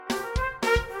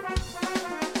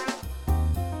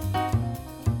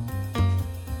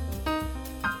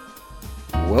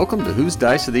Welcome to Whose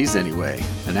Dice Are These Anyway?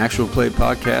 An actual play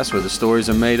podcast where the stories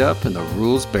are made up and the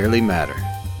rules barely matter.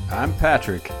 I'm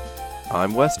Patrick.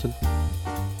 I'm Weston.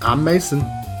 I'm Mason.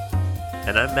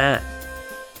 And I'm Matt.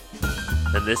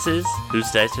 And this is Whose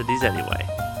Dice Are These Anyway?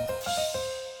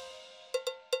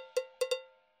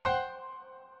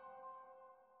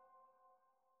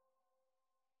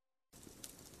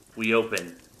 We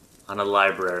open on a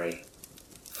library.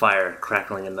 Fire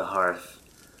crackling in the hearth.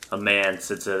 A man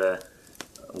sits at a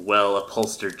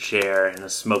well-upholstered chair in a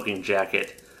smoking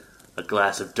jacket. A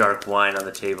glass of dark wine on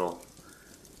the table.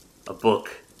 A book,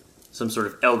 some sort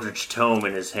of eldritch tome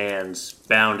in his hands,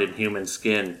 bound in human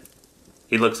skin.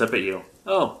 He looks up at you.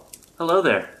 Oh, hello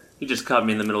there. You just caught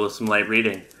me in the middle of some light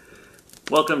reading.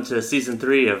 Welcome to Season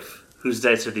 3 of Whose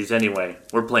Dice Are These Anyway?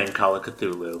 We're playing Call of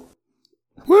Cthulhu.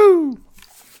 Woo!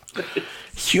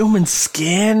 Human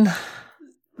skin?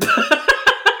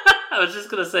 I was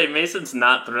just going to say, Mason's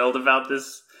not thrilled about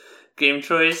this game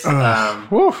choice.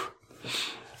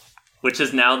 Which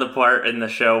is now the part in the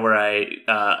show where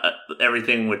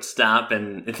everything would stop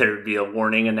and there would be a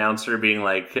warning announcer being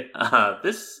like,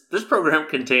 this program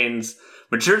contains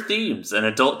mature themes and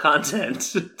adult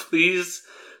content. Please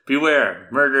beware.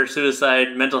 Murder,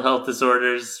 suicide, mental health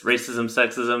disorders, racism,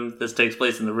 sexism. This takes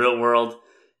place in the real world.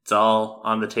 It's all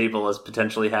on the table as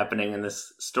potentially happening in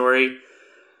this story.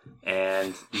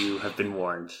 And you have been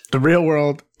warned. The real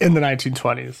world in the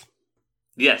 1920s.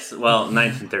 Yes, well,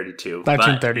 1932.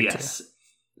 1932. But yes.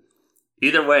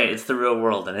 Either way, it's the real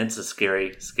world, and it's a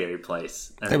scary, scary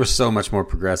place. And They were so much more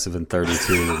progressive in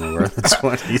 32 than they were in the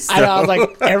 20s. I know, I was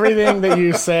like, everything that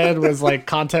you said was like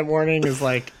content warning is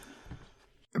like,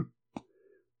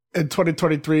 in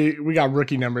 2023, we got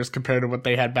rookie numbers compared to what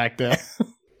they had back then.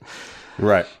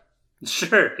 Right.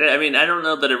 Sure. I mean, I don't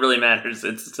know that it really matters.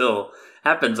 It still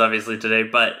happens, obviously, today.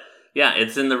 But, yeah,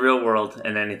 it's in the real world,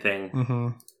 and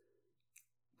anything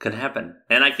could happen.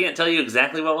 And I can't tell you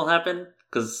exactly what will happen,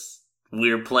 because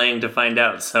we're playing to find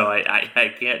out. So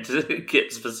I can't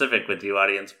get specific with you,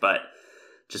 audience, but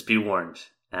just be warned.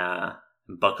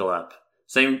 Buckle up.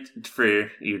 Same for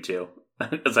you two.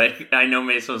 Because I know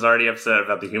Mason was already upset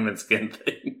about the human skin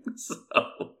thing. So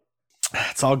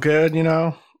It's all good, you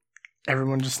know.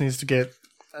 Everyone just needs to get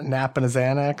a nap and a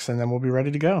Xanax, and then we'll be ready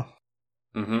to go.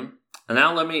 Mm-hmm. And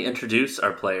now let me introduce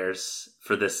our players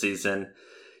for this season.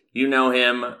 You know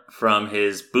him from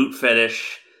his boot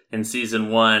fetish in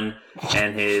Season 1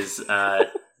 and his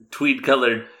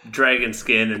tweed-colored dragon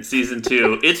skin in Season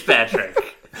 2. It's Patrick.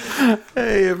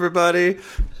 Hey, everybody.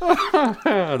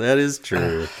 That is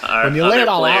true. When you lay it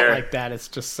all out like that, it's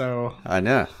just so... I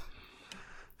know.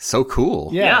 So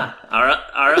cool. Yeah.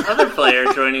 Our other player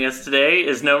joining us today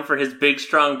is known for his big,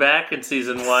 strong back in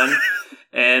Season 1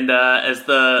 and as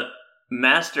the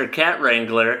master cat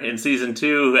wrangler in Season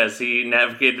 2 as he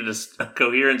navigated a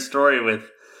coherent story with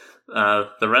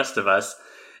the rest of us.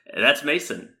 That's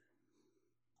Mason.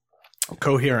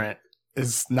 Coherent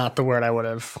is not the word I would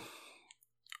have...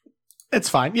 It's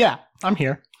fine. Yeah, I'm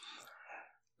here.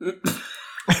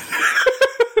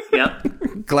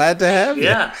 Yep. Glad to have you.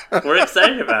 Yeah, we're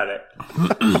excited about it.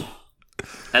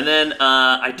 And then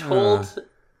I told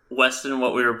Weston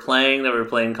what we were playing, that we were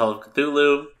playing Call of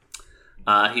Cthulhu.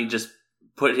 He just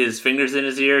put his fingers in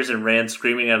his ears and ran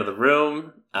screaming out of the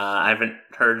room. I haven't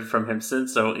heard from him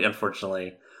since, so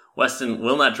unfortunately, Weston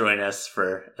will not join us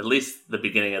for at least the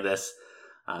beginning of this.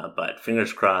 But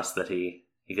fingers crossed that he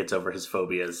gets over his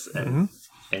phobias and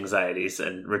anxieties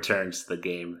and returns to the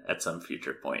game at some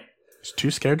future point. He's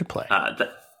too scared to play.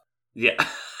 Yeah.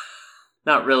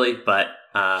 Not really, but,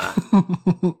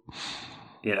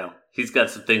 you know, he's got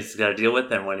some things he's got to deal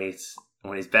with, and when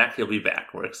he's back, he'll be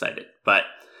back. We're excited. But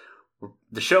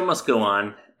the show must go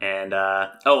on, and,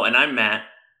 and I'm Matt,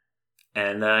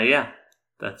 and, yeah,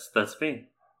 that's me.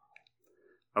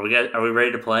 Are we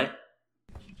ready to play?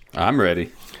 I'm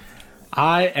ready.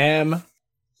 I am...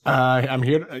 I'm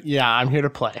here to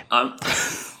play.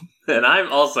 And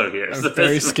I'm also here. A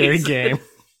very scary game.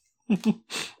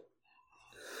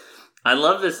 I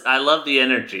love this. I love the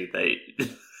energy that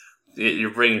you're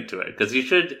bringing to it, because it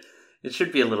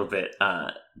should be a little bit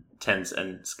tense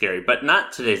and scary, but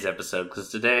not today's episode, because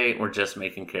today we're just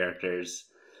making characters.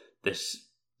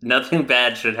 Nothing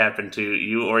bad should happen to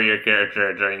you or your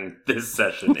character during this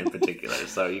session in particular,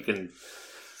 so you can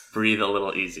breathe a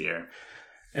little easier.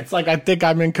 It's like I think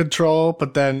I'm in control,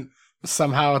 but then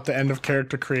somehow at the end of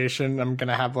character creation, I'm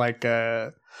gonna have like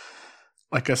a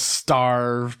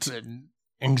starved and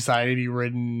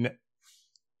anxiety-ridden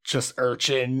just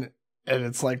urchin, and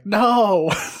it's like, no.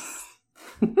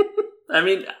 I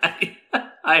mean,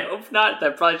 I hope not.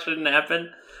 That probably shouldn't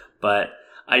happen. But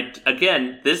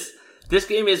this This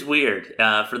game is weird.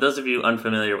 For those of you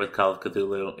unfamiliar with Call of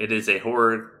Cthulhu, it is a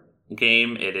horror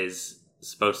game. It is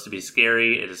supposed to be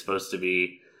scary. It is supposed to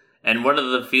be... And one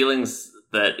of the feelings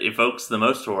that evokes the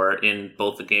most horror in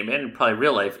both the game and probably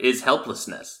real life is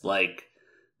helplessness. Like,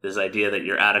 this idea that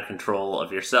you're out of control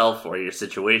of yourself or your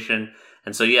situation.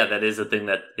 And so, yeah, that is a thing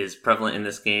that is prevalent in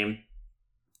this game.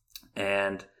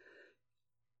 And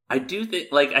I do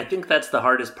think, I think that's the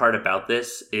hardest part about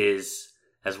this is...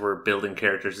 As we're building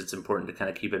characters, it's important to kind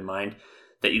of keep in mind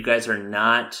that you guys are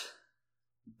not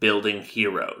building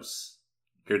heroes.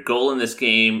 Your goal in this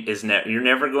game is you're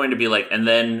never going to be like, and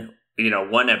then,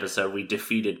 one episode we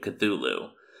defeated Cthulhu.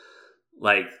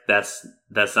 Like, that's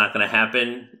not going to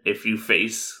happen. If you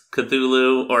face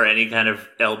Cthulhu or any kind of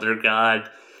elder god,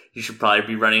 you should probably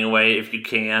be running away if you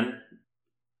can.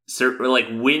 Like,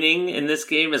 winning in this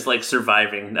game is like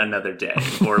surviving another day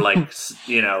or like,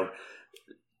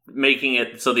 making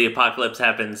it so the apocalypse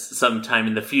happens sometime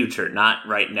in the future, not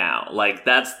right now. Like,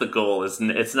 that's the goal.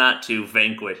 It's not to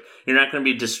vanquish. You're not going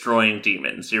to be destroying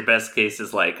demons. Your best case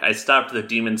is like, I stopped the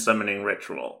demon summoning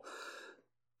ritual.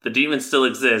 The demon still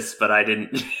exists, but I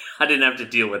didn't have to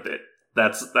deal with it.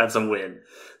 That's a win.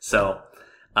 So,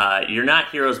 you're not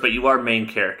heroes, but you are main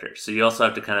characters. So you also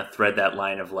have to kind of thread that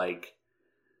line of like,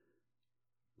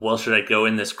 well, should I go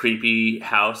in this creepy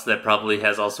house that probably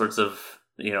has all sorts of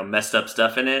messed up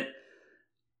stuff in it?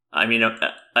 I mean,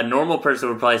 a normal person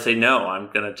would probably say, no, I'm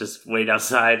going to just wait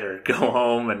outside or go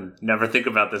home and never think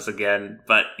about this again.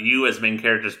 But you as main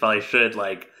characters probably should,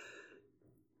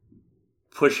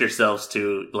 push yourselves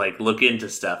to, look into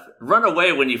stuff. Run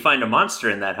away when you find a monster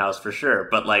in that house for sure.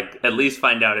 But, at least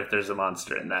find out if there's a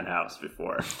monster in that house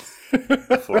before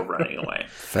running away.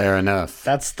 Fair enough.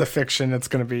 That's the fiction that's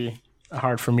going to be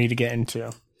hard for me to get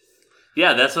into.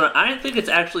 Yeah, that's what I think. It's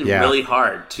actually really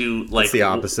hard to it's the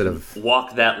opposite of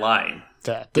walk that line.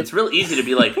 It's real easy to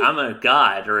be like, I'm a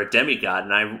god or a demigod,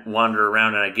 and I wander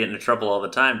around and I get into trouble all the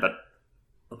time. But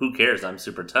who cares? I'm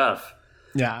super tough.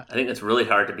 Yeah, I think it's really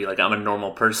hard to be like, I'm a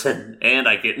normal person and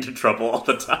I get into trouble all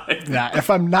the time. Yeah, if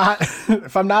I'm not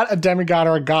a demigod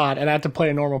or a god and I have to play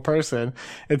a normal person,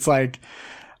 it's like,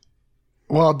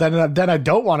 well, then I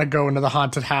don't want to go into the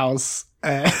haunted house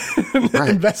and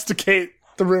investigate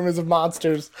the rumors of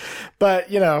monsters.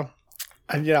 But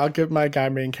I'll give my guy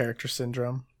main character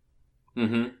syndrome.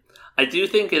 Mm-hmm. I do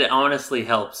think it honestly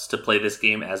helps to play this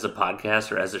game as a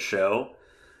podcast or as a show,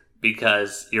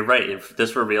 because you're right. If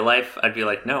this were real life, I'd be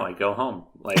like, no, I go home.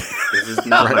 This is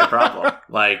not my problem.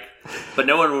 But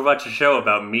no one would watch a show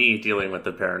about me dealing with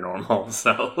the paranormal.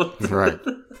 So right.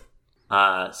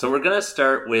 So we're gonna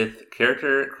start with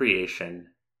character creation,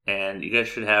 and you guys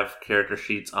should have character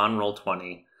sheets on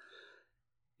Roll20.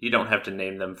 You don't have to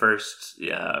name them first,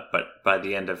 but by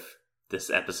the end of this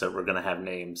episode, we're going to have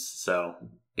names. So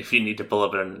if you need to pull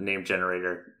up a name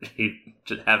generator, you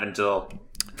should have until...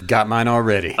 Got mine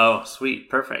already. Oh, sweet.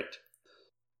 Perfect.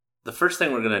 The first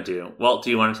thing we're going to do... Well,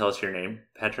 do you want to tell us your name,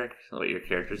 Patrick? What your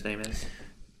character's name is?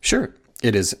 Sure.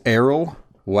 It is Errol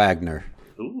Wagner.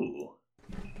 Ooh.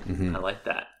 Mm-hmm. I like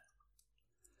that.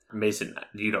 Mason,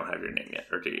 you don't have your name yet,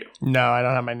 or do you? No, I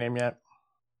don't have my name yet.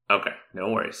 Okay,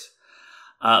 no worries.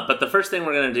 But the first thing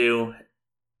we're going to do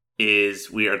is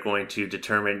we are going to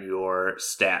determine your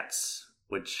stats,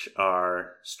 which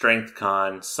are strength,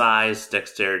 con, size,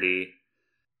 dexterity,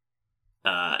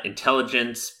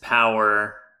 intelligence,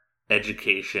 power,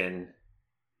 education,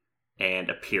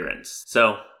 and appearance.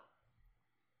 So,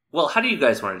 well, how do you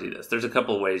guys want to do this? There's a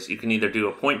couple of ways. You can either do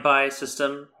a point buy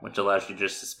system, which allows you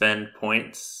just to spend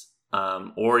points,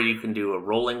 or you can do a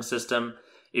rolling system.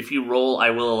 If you roll,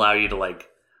 I will allow you to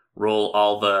roll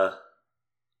all the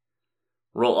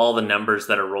numbers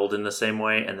that are rolled in the same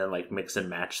way, and then mix and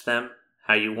match them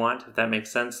how you want, if that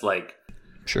makes sense.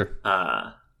 Sure.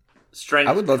 Strength.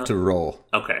 I would love to roll.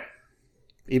 Okay.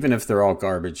 Even if they're all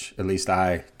garbage, at least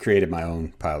I created my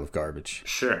own pile of garbage.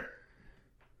 Sure.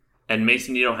 And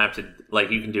Mason, you don't have to,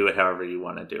 you can do it however you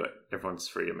want to do it. Everyone's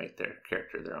free to make their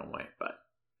character their own way, but.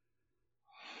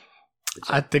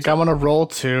 I think I'm going to roll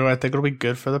too. I think it'll be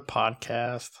good for the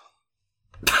podcast.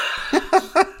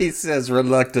 He says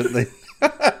reluctantly.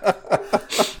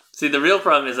 See, the real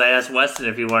problem is I asked Weston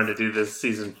if he wanted to do this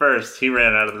season first. He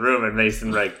ran out of the room, and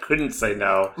Mason couldn't say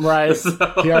no. Right. So.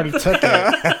 He already took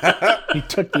it. He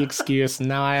took the excuse, and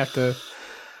now I have to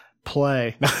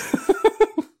play.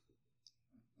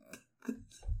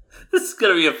 This is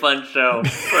going to be a fun show.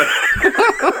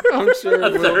 I'm sure a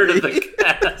third of the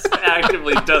cast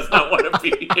actively does not want to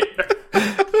be here.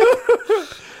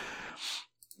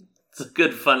 It's a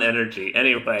good, fun energy.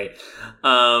 Anyway,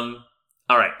 all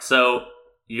right. So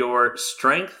your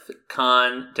strength,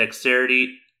 con,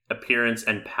 dexterity, appearance,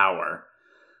 and power.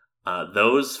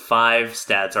 Those 5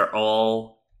 stats are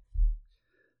all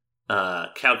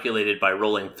calculated by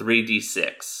rolling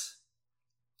 3d6.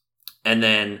 And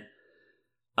then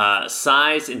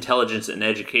size, intelligence, and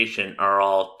education are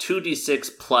all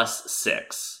 2d6 plus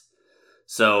 6.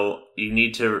 So you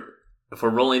need to, if we're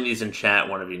rolling these in chat,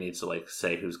 one of you needs to like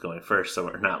say who's going first, so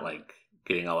we're not like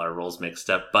getting all our rolls mixed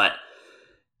up. But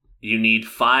you need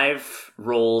 5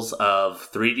 rolls of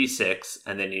 3d6,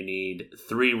 and then you need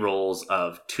 3 rolls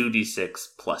of 2d6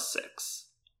 plus 6.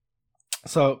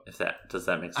 So Does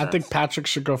that make sense? I think Patrick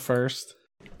should go first.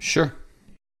 Sure.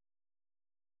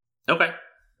 Okay.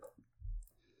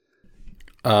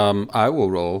 I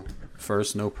will roll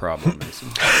first, no problem, Mason.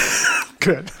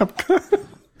 Good.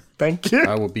 Thank you.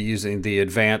 I will be using the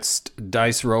advanced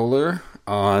dice roller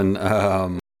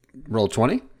on roll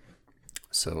 20.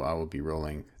 So I will be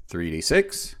rolling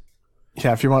 3d6.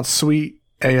 Yeah, if you want sweet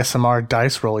ASMR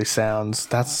dice rolly sounds,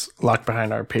 that's locked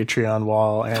behind our Patreon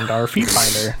wall and our feet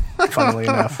finder, funnily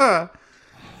enough.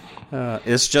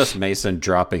 It's just Mason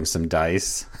dropping some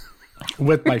dice.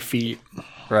 With my feet.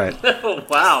 Right. Oh,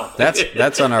 wow.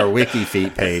 That's on our Wiki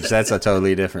Feet page. That's a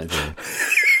totally different thing.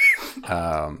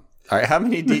 All right, how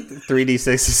many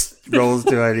 3d6 rolls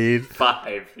do I need?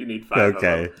 5. You need 5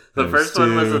 Okay. of them. The There's first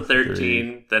one was 2, a 13,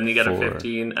 3, then you got 4. a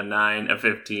 15, a 9, a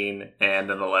 15, and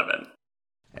an 11.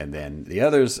 And then the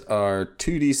others are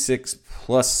 2d6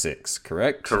 plus 6,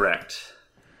 correct? Correct.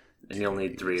 And you'll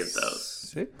need 3 of those.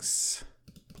 6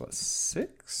 plus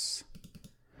 6.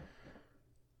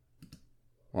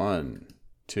 1,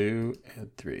 2,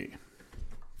 and 3.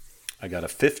 I got a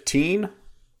 15,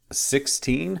 a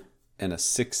 16, and a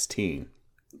 16.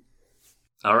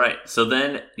 All right. So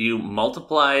then you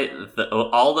multiply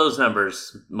all those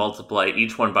numbers, multiply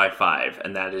each one by 5,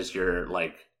 and that is your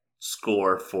like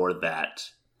score for that.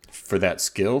 For that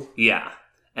skill? Yeah.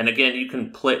 And again, you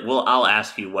can play. Well, I'll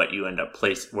ask you what you end up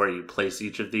where you place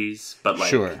each of these, but like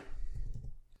Sure.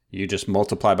 You just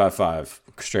multiply by 5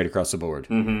 straight across the board.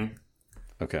 Mm-hmm.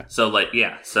 Okay. So like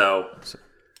yeah. So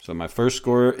my first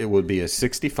score, it would be a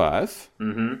 65.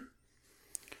 Mm-hmm.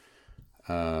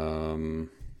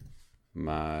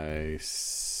 My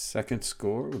second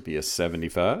score would be a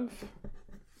 75.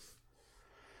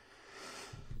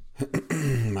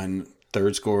 My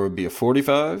third score would be a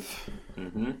 45.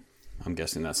 Mm-hmm. I'm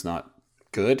guessing that's not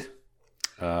good.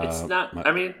 It's not.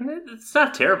 I mean, it's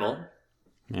not terrible.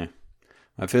 Yeah.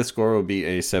 My fifth score would be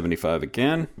a 75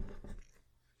 again.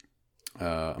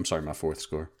 I'm sorry, my fourth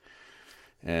score.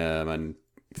 My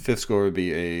fifth score would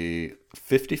be a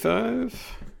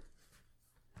 55.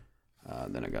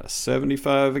 Then I got a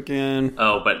 75 again.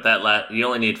 Oh, but you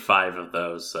only need 5 of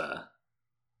those.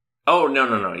 Oh,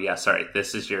 no. Yeah, sorry.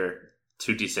 This is your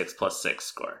 2d6 plus 6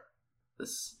 score.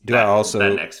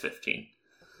 That next 15.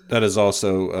 That is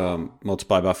also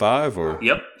multiplied by 5, or?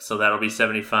 Yep. So that'll be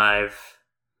 75.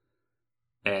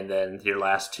 And then your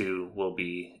last 2 will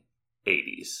be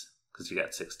 80s because you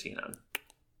got 16 on.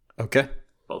 Okay.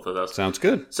 Both of those. Sounds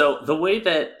good. So the way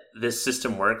that this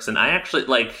system works, and I actually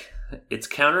it's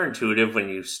counterintuitive when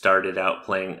you started out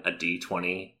playing a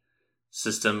D20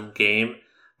 system game,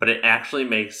 but it actually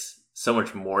makes so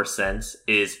much more sense,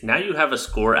 is now you have a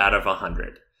score out of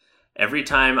 100. Every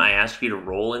time I ask you to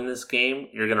roll in this game,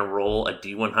 you're going to roll a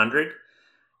D100.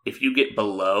 If you get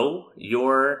below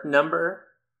your number,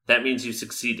 that means you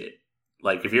succeeded.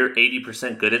 Like if you're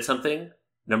 80% good at something,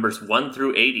 numbers 1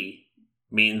 through 80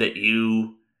 mean that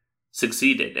you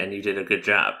succeeded and you did a good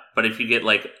job. But if you get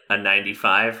like a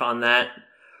 95 on that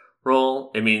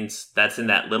roll, it means that's in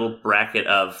that little bracket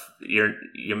of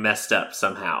you messed up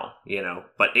somehow,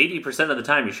 But 80% of the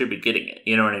time you should be getting it,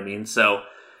 you know what I mean? So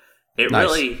it nice.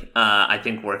 Really, I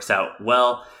think, works out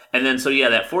well. And then, so yeah,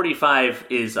 that 45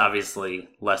 is obviously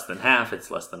less than half.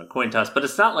 It's less than a coin toss, but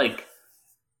it's not like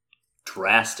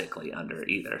drastically under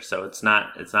either. So it's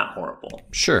not horrible.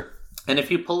 Sure. And if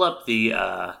you pull up the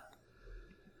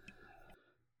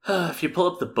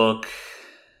book,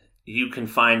 you can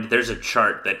find there's a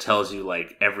chart that tells you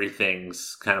like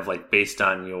everything's kind of like based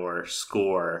on your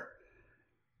score.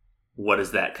 What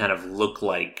does that kind of look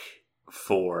like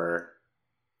for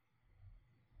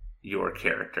your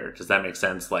character? Does that make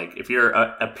sense? Like if your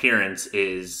appearance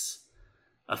is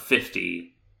a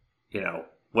 50,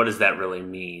 what does that really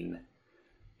mean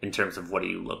in terms of what do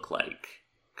you look like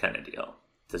kind of deal?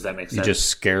 Does that make sense? You just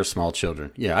scare small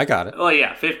children. Yeah, I got it. Oh,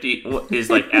 yeah. 50 is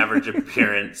like average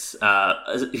appearance.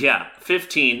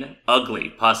 15, ugly,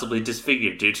 possibly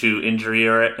disfigured due to injury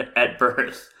or at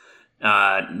birth.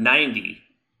 90,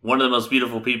 one of the most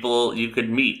beautiful people you could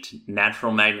meet,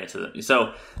 natural magnetism.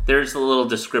 So there's a little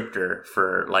descriptor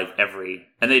for like every,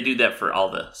 and they do that for all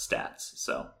the stats.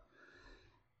 So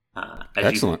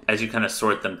Excellent. As you kind of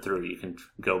sort them through, you can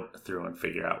go through and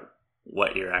figure out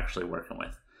what you're actually working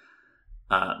with.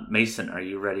 Mason, are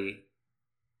you ready?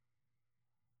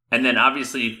 And then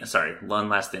obviously, one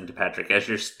last thing to Patrick. As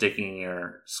you're sticking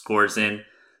your scores in,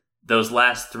 those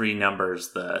last three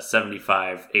numbers, the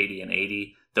 75, 80, and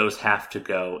 80, those have to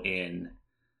go in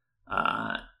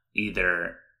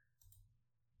either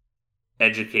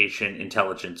education,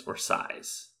 intelligence, or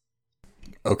size.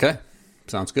 Okay.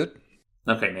 Sounds good.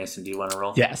 Okay, Mason, do you want to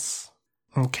roll? Yes.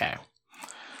 Okay.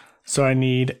 So I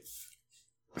need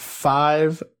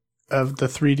 5 of the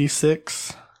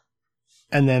 3d6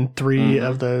 and then 3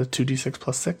 of the 2d6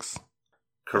 plus 6.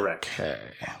 Correct. Okay.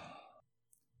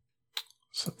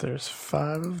 So there's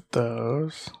 5 of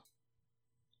those.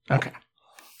 Okay.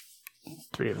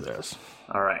 3 of those.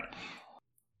 All right.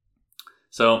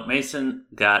 So Mason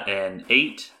got an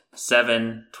 8,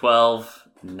 7, 12,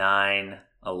 9,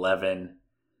 11,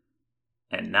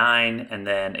 and 9, and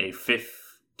then a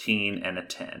 15 and a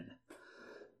 10.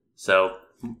 So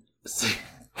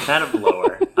kind of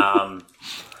lower. I'm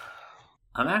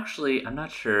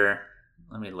not sure.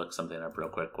 Let me look something up real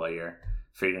quick while you're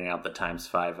figuring out the times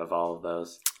 5 of all of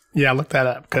those. Yeah, look that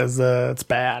up because it's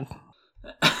bad.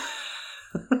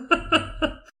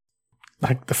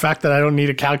 Like the fact that I don't need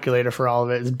a calculator for all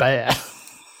of it is bad.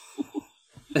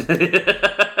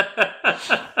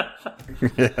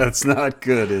 That's not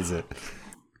good, is it?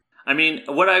 I mean,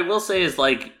 what I will say is,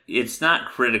 like, it's not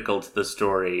critical to the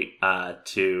story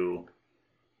to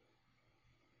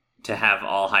have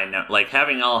all high like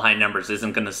having all high numbers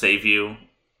isn't going to save you.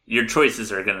 Your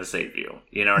choices are going to save you.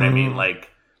 You know what I mean? Like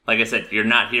I said, you're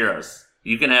not heroes.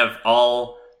 You can have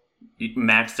all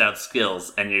maxed out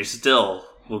skills, and you still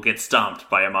will get stomped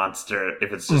by a monster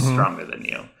if it's just stronger than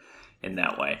you in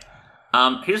that way.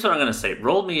 Here's what I'm going to say.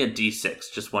 Roll me a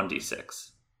d6, just one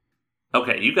d6.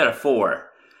 Okay, you got a 4.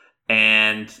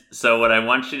 And so what I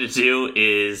want you to do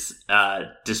is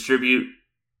distribute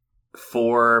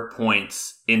 4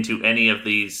 points into any of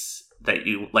these that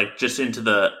you like, just into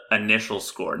the initial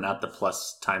score, not the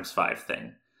plus times 5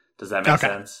 thing. Does that make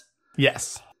sense?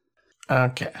 Yes.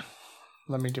 Okay.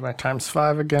 Let me do my times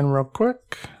 5 again real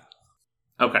quick.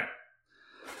 Okay.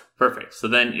 Perfect. So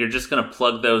then you're just going to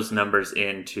plug those numbers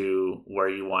into where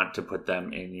you want to put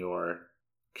them in your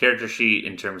character sheet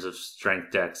in terms of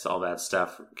strength, dex, all that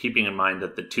stuff, keeping in mind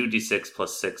that the 2d6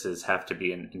 plus 6s have to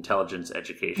be in intelligence,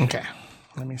 education, okay.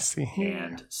 Let me see here.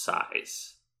 And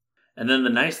size. And then the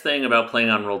nice thing about playing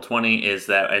on Roll20 is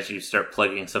that as you start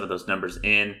plugging some of those numbers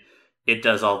in, it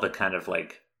does all the kind of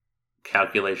like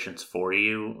calculations for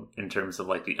you in terms of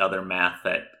like the other math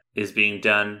that is being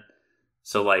done.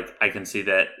 So like I can see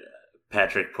that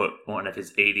Patrick put one of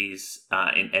his 80s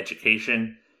in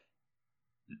education.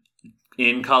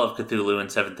 In Call of Cthulhu in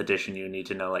 7th edition, you need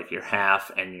to know like your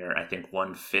half and your, I think,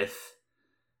 1/5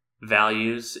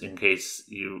 values in case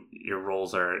your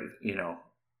rolls are,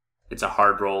 it's a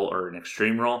hard roll or an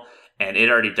extreme roll. And it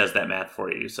already does that math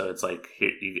for you. So it's like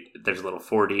there's a little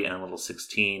 40 and a little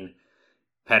 16.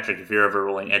 Patrick, if you're ever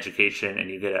rolling education and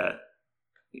you get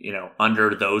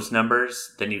under those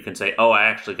numbers, then you can say, oh, I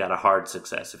actually got a hard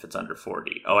success if it's under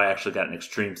 40. Oh, I actually got an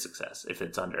extreme success if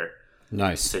it's under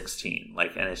 16.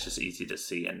 And it's just easy to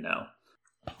see and know.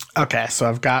 Okay, so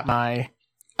I've got my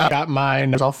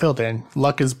numbers all filled in.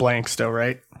 Luck is blank still,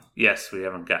 right? Yes, we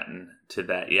haven't gotten to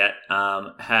that yet.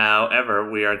 However,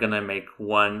 we are going to make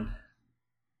one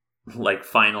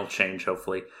final change,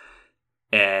 hopefully.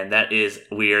 And that is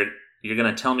you're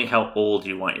going to tell me how old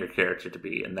you want your character to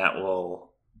be, and that will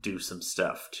do some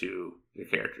stuff to your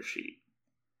character sheet.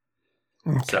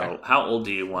 Okay. So how old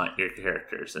do you want your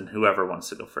characters? And whoever wants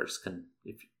to go first can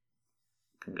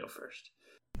go first.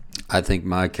 I think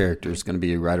my character is going to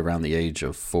be right around the age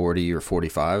of 40 or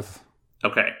 45.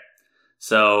 Okay.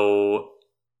 So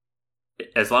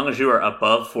as long as you are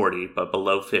above 40 but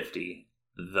below 50,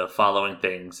 the following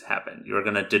things happen. You're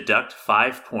going to deduct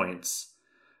 5 points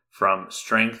from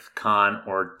strength, con,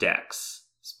 or dex,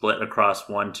 split across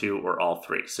 1, 2, or all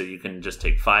 3. So you can just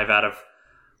take 5 out of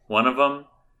one of them.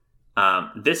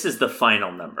 This is the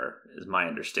final number, is my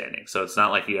understanding. So it's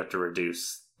not like you have to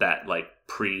reduce that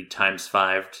pre-times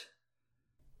 5'd.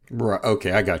 Right.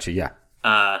 Okay, I got you.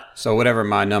 Yeah. So whatever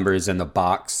my number is in the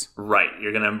box. Right.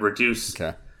 You're going to reduce.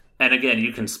 Okay. And again,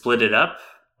 you can split it up,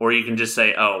 or you can just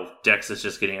say, oh, dex is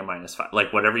just getting a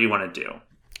 -5. Whatever you want to do.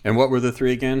 And what were the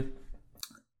 3 again?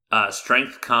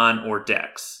 Strength, con, or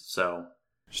dex. So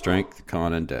strength,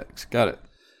 con, and dex. Got it.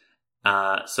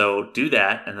 So do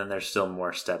that, and then there's still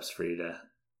more steps for you to.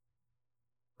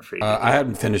 I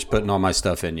haven't finished putting all my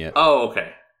stuff in yet. Oh,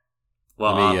 okay.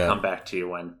 Well, I'll come back to you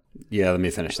when. Yeah, let me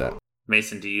finish that.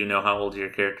 Mason, do you know how old your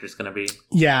character is going to be?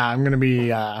 Yeah, I'm going to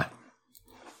be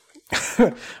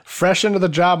fresh into the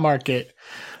job market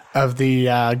of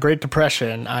the Great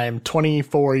Depression. I am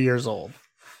 24 years old.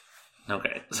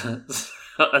 Okay. I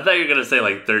thought you were going to say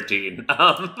like 13.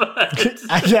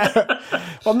 Yeah.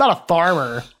 Well, I'm not a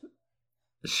farmer.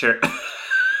 Sure.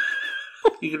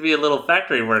 You could be a little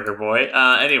factory worker, boy.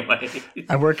 Anyway.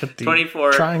 I work at the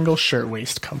 24. Triangle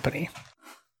Shirtwaist Company.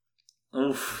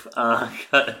 Oof.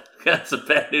 Got some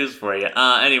bad news for you.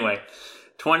 Anyway,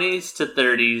 20s to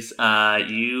 30s,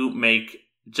 you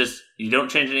don't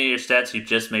change any of your stats, you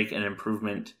just make an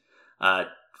improvement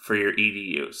for your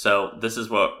EDU. So this is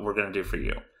what we're going to do for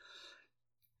you.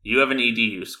 You have an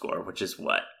EDU score, which is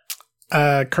what?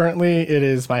 Currently, it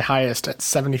is my highest at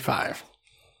 75.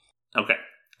 Okay.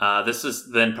 This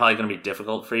is then probably going to be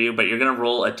difficult for you, but you're going to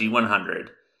roll a D100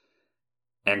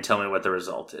 and tell me what the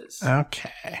result is.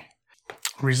 Okay.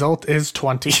 Result is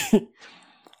 20.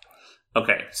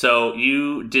 Okay, so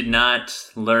you did not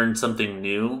learn something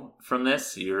new from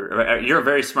this. You're a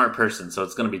very smart person, so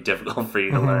it's going to be difficult for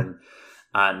you to learn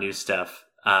new stuff.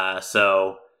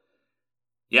 So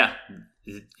yeah,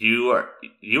 you are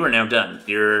now done.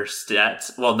 Your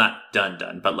stats, well, not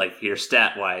done, but like your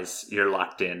stat wise, you're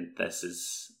locked in. This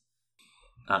is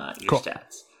your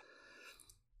stats.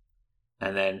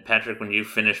 And then Patrick, when you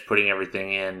finish putting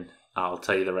everything in, I'll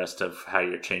tell you the rest of how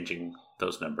you're changing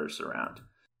those numbers around.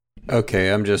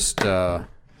 Okay, I'm just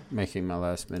making my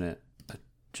last minute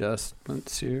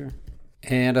adjustments here.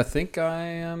 And I think I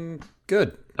am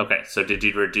good. Okay, so did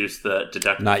you reduce the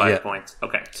deduct Not 5 yet. points?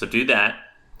 Okay, so do that.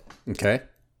 Okay.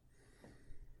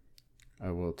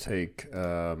 I will take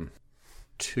 2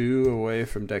 away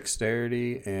from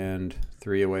dexterity and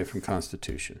 3 away from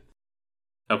constitution.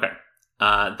 Okay.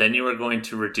 Then you are going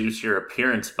to reduce your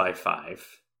appearance by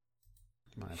 5.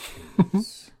 My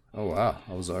appearance. Oh, wow.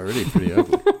 I was already pretty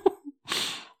ugly.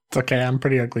 It's okay. I'm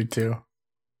pretty ugly, too.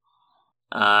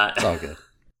 It's all good.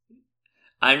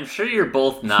 I'm sure you're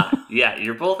both not. Yeah,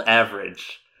 you're both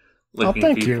average looking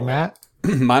thank people. you, Matt.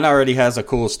 Mine already has a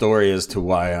cool story as to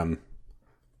why I'm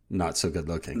not so good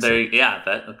looking. Yeah,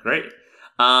 that's great.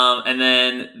 And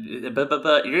then,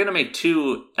 but you're going to make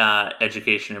 2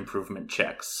 education improvement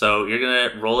checks. So you're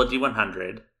going to roll a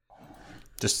D100.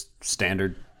 Just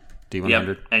standard D100.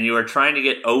 Yep. And you are trying to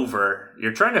get over.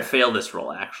 You're trying to fail this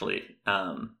roll, actually.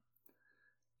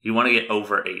 You want to get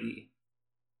over 80.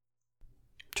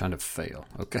 Trying to fail.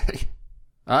 Okay.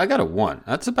 I got a 1.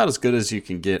 That's about as good as you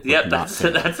can get. Yep,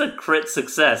 that's a crit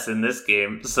success in this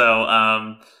game.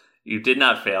 So you did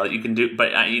not fail. You can do,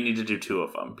 but you need to do 2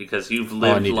 of them because you've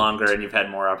lived longer and you've had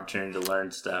more opportunity to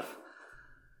learn stuff.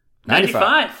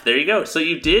 95. There you go. So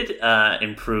you did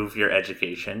improve your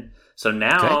education. So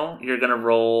now you're going to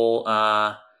roll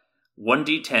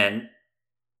 1d10,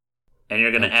 and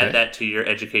you're going to add that to your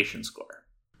education score.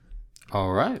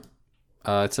 All right.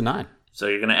 It's a 9. So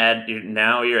you're going to add,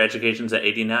 now your education's at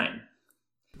 89.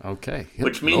 Okay.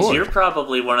 Which means you're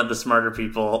probably one of the smarter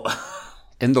people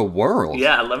in the world.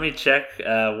 Yeah, let me check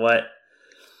what.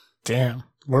 Damn.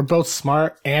 We're both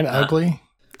smart and ugly.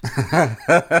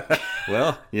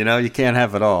 Well, you can't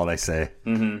have it all, they say.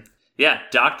 Mm-hmm. Yeah,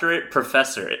 doctorate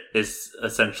professor is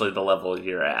essentially the level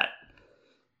you're at.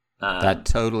 That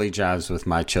totally jives with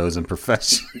my chosen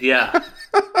profession. Yeah.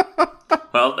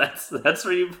 Well, that's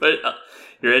where you put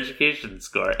your education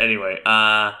score. Anyway,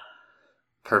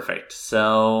 perfect.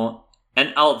 So,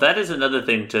 and that is another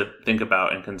thing to think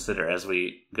about and consider as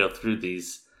we go through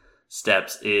these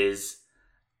steps is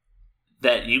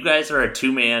that you guys are a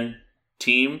 2-man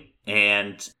team,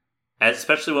 and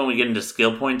especially when we get into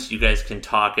skill points, you guys can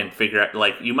talk and figure out,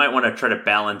 like, you might want to try to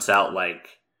balance out, like,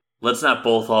 let's not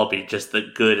both all be just the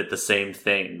good at the same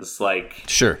things, like,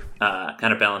 sure,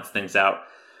 kind of balance things out.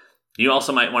 You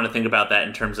also might want to think about that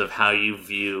in terms of how you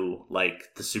view,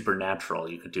 like, the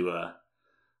supernatural. You could do a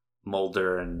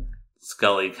Mulder and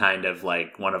Scully kind of,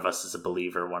 like, one of us is a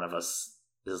believer, one of us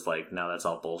is like, no, that's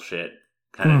all bullshit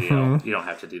kind of deal. You don't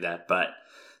have to do that, but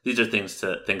these are things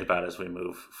to think about as we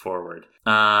move forward.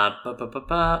 All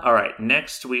right,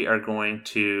 next we are going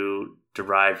to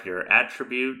derive your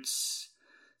attributes.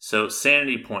 So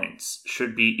sanity points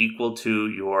should be equal to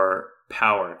your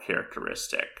power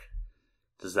characteristic.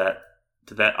 Did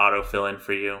that auto fill in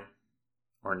for you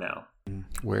or no?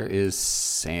 Where is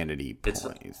sanity points?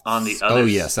 It's on the other. Oh,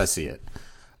 yes, I see it.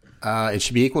 It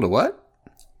should be equal to what?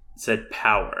 It said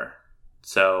power.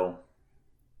 So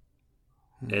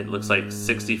it looks like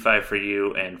 65 for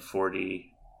you and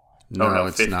 40. No,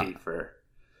 it's it's 50 not. for.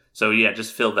 So yeah,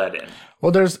 just fill that in.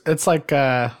 Well, it's like,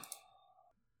 oh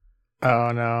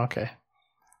no, okay.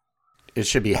 It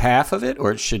should be half of it,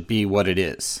 or it should be what it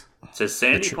is. It says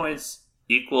sanity points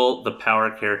equal the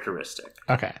power characteristic.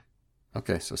 Okay.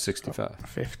 Okay, so 65.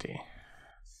 50.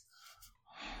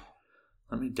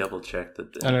 Let me double check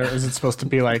that. And is it supposed to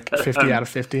be like 50 out of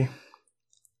 50?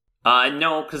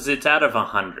 No, because it's out of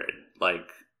 100, like,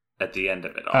 at the end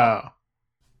of it all. Oh.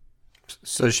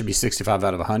 So it should be 65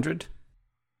 out of 100?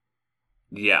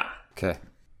 Yeah. Okay.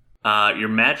 Your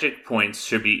magic points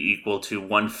should be equal to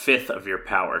 1/5 of your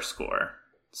power score.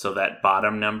 So that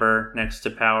bottom number next to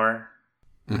power,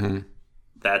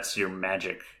 that's your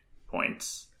magic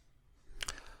points.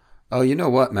 Oh, you know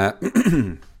what, Matt?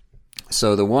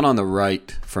 So the one on the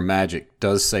right for magic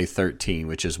does say 13,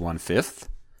 which is 1/5.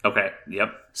 Okay,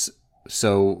 yep.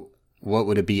 So what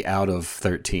would it be out of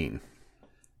 13?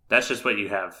 That's just what you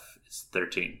have. It's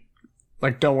 13.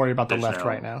 Like, don't worry about the There's left no-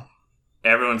 right now.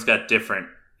 Everyone's got different.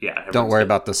 Yeah. Don't worry everyone's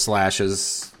got- about the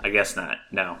slashes. I guess not.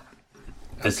 No.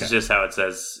 This is just how it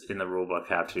says in the rulebook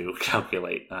how to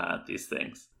calculate these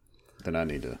things. Then I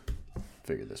need to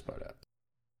figure this part out.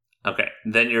 Okay.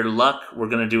 Then your luck, we're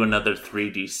going to do another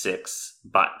 3d6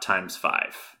 times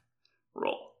 5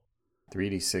 roll.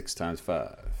 3d6 times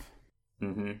 5.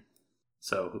 Mm-hmm.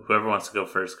 So whoever wants to go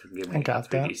first can give me I got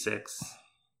that. 3d6.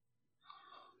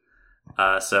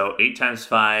 So 8 times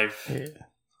 5. Yeah.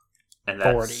 And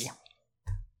that's 40.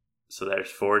 So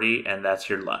there's 40, and that's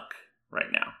your luck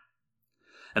right now.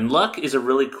 And luck is a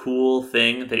really cool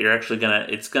thing that you're actually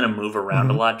it's gonna move around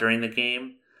a lot during the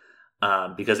game.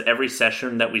 Because every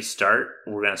session that we start,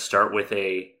 we're gonna start with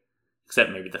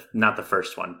except maybe not the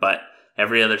first one, but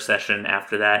every other session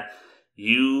after that,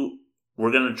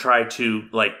 we're gonna try to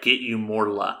like get you more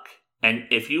luck. And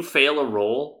if you fail a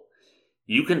roll,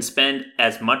 you can spend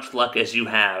as much luck as you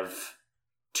have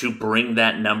to bring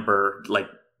that number, like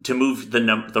to move the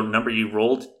number you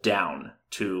rolled down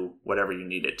to whatever you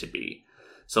need it to be.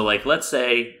 So like, let's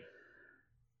say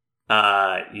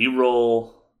you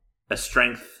roll a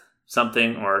strength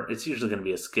something, or it's usually going to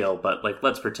be a skill, but like,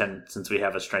 let's pretend since we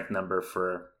have a strength number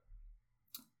for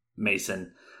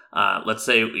Mason, let's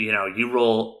say, you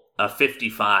roll a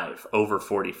 55 over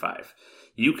 45.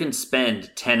 You can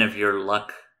spend 10 of your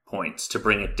luck points to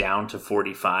bring it down to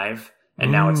 45,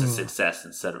 and now it's a success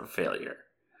instead of a failure.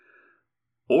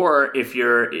 Or if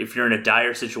you're in a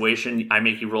dire situation, I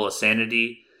make you roll a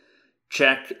sanity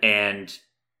check and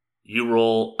you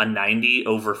roll a 90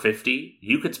 over 50,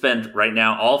 you could spend right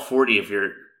now all 40 of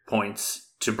your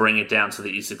points to bring it down so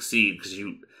that you succeed, because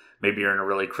maybe you're in a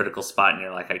really critical spot and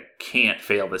you're like, I can't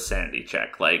fail this sanity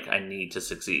check. Like, I need to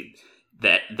succeed.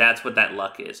 That's what that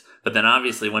luck is. But then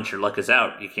obviously once your luck is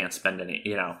out, you can't spend any,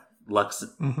 luck's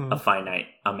a finite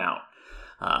amount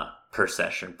per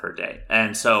session per day.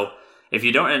 And so if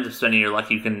you don't end up spending your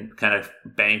luck, you can kind of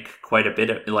bank quite a bit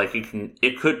of, like,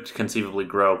 it could conceivably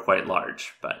grow quite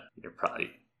large, but you're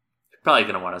probably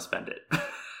going to want to spend it.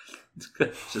 It's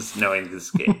good just knowing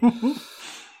this game.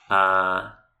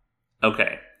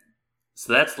 Okay.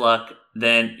 So that's luck.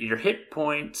 Then your hit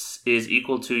points is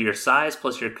equal to your size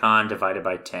plus your con divided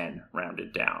by 10,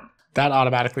 rounded down. That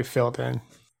automatically filled in.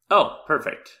 Oh,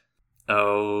 perfect.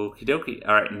 Okie dokie.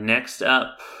 All right, next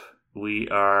up, we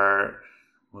are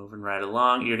moving right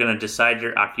along. You're going to decide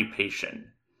your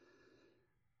occupation.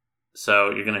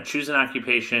 So you're going to choose an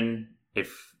occupation.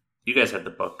 If you guys have the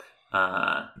book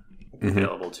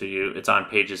available to you, it's on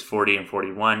pages 40 and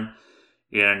 41.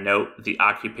 You're going to note the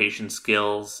occupation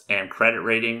skills and credit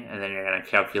rating, and then you're going to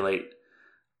calculate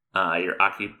your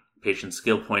occupation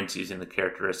skill points using the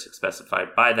characteristics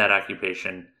specified by that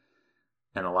occupation,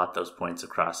 and allot those points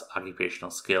across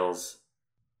occupational skills.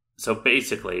 So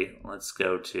basically, let's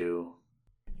go to...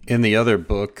 In the other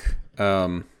book,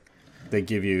 they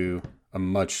give you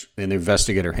in the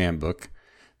investigator handbook,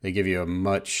 they give you a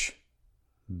much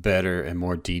better and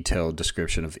more detailed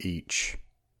description of each.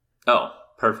 Oh,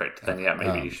 perfect. Then yeah,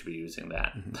 maybe you should be using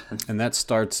that. And that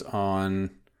starts on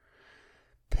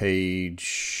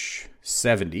page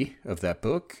 70 of that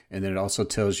book. And then it also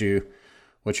tells you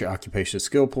what your occupation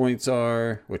skill points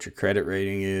are, what your credit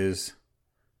rating is,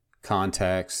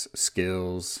 contacts,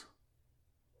 skills.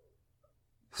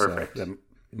 Perfect. So that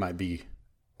might be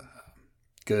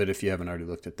good if you haven't already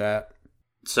looked at that.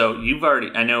 So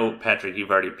I know, Patrick,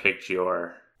 you've already picked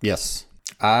your... Yes.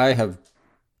 I have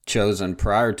chosen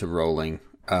prior to rolling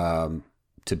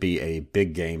to be a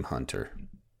big game hunter.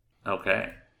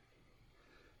 Okay.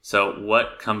 So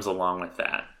what comes along with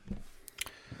that?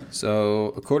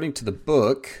 So according to the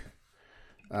book,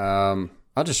 I'll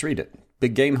just read it.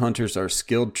 Big game hunters are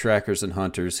skilled trackers and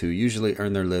hunters who usually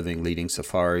earn their living leading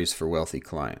safaris for wealthy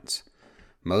clients.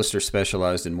 Most are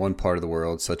specialized in one part of the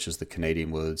world, such as the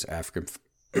Canadian woods, African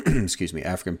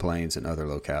plains, and other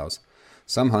locales.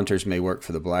 Some hunters may work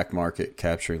for the black market,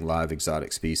 capturing live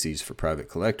exotic species for private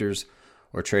collectors,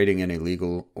 or trading in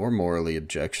illegal or morally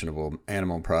objectionable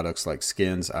animal products like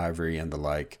skins, ivory, and the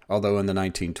like. Although in the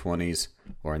 1920s,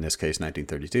 or in this case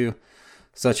 1932,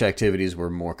 such activities were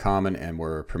more common and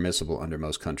were permissible under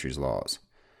most countries' laws.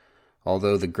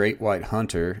 Although the great white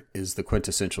hunter is the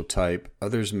quintessential type,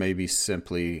 others may be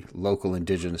simply local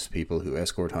indigenous people who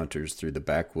escort hunters through the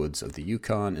backwoods of the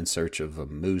Yukon in search of a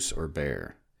moose or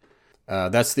bear.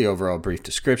 That's the overall brief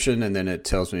description, and then it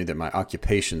tells me that my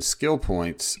occupation skill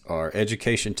points are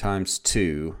education times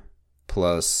 2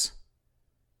 plus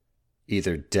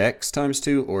either dex times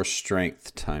 2 or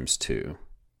strength times 2.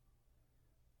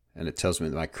 And it tells me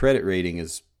that my credit rating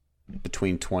is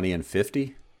between 20 and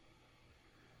 50.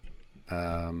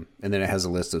 And then it has a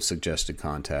list of suggested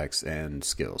contacts and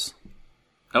skills.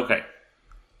 Okay.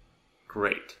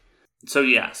 Great.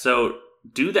 So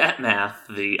do that math,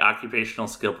 the occupational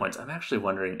skill points. I'm actually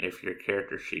wondering if your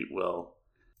character sheet will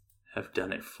have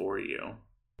done it for you.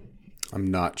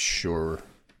 I'm not sure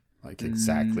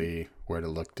exactly where to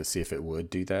look to see if it would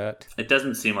do that. It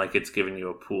doesn't seem like it's giving you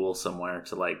a pool somewhere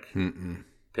to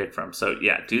pick from. So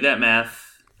do that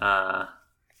math.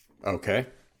 Okay.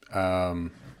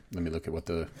 Let me look at what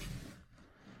the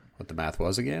math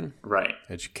was again. Right.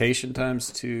 Education times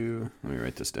 2. Let me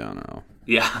write this down.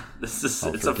 Yeah, it's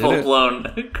a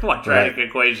full-blown quadratic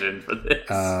equation for this.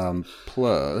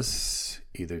 Plus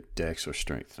either dex or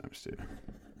strength times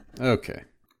 2. Okay.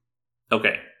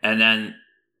 Okay, and then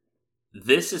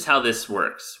this is how this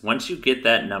works. Once you get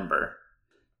that number,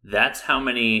 that's how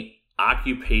many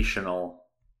occupational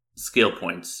skill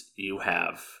points you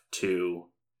have to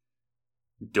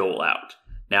dole out.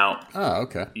 Now,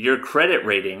 okay. Your credit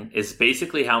rating is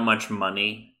basically how much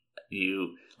money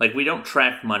you... we don't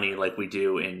track money like we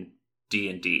do in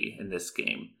D&D in this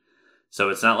game. So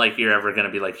it's not like you're ever going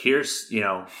to be like, here's,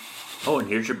 and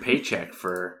here's your paycheck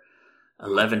for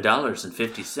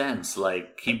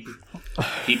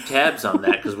 $11.50. Keep tabs on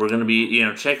that because we're going to be,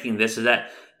 checking this or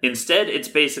that. Instead, it's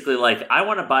basically like, I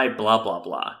want to buy blah, blah,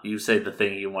 blah. You say the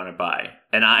thing you want to buy.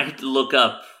 And I look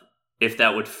up if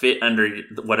that would fit under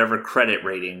whatever credit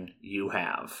rating you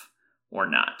have or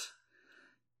not.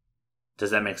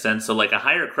 Does that make sense? So a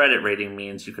higher credit rating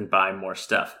means you can buy more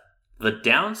stuff. The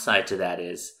downside to that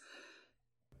is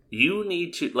you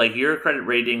need to, your credit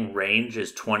rating range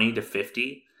is 20 to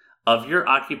 50. Of your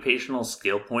occupational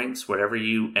skill points, whatever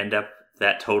you end up,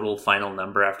 that total final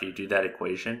number after you do that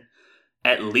equation,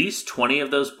 at least 20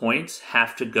 of those points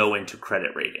have to go into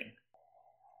credit rating.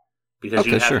 Because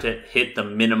you have to hit the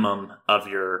minimum of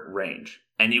your range.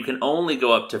 And you can only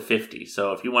go up to 50.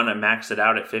 So if you want to max it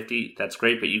out at 50, that's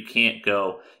great, but you can't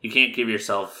give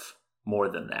yourself more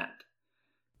than that.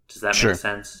 Does that make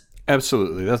sense?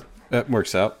 Absolutely. That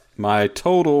works out. My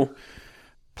total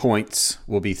points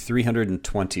will be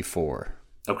 324.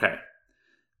 Okay.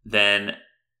 Then,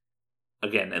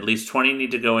 again, at least 20 need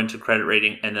to go into credit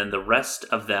rating, and then the rest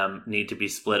of them need to be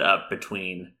split up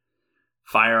between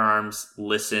firearms,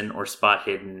 listen or spot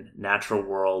hidden, natural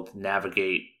world,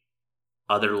 navigate,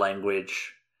 other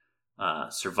language,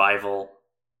 survival,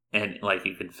 and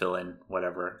you can fill in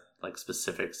whatever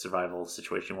specific survival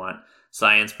situation you want,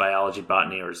 science, biology,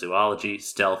 botany, or zoology,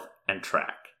 stealth, and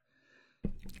track.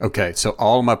 Okay, so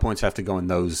all my points have to go in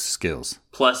those skills.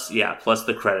 Plus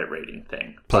the credit rating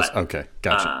thing. Okay,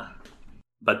 gotcha.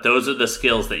 But those are the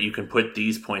skills that you can put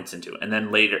these points into. And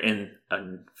then later in a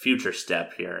future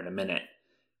step here in a minute,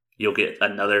 you'll get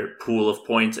another pool of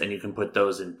points and you can put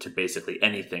those into basically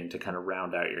anything to kind of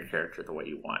round out your character the way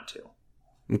you want to.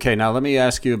 Okay, now let me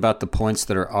ask you about the points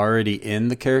that are already in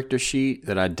the character sheet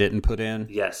that I didn't put in.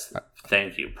 Yes,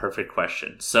 thank you. Perfect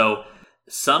question. So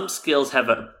some skills have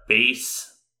a base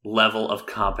level of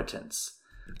competence.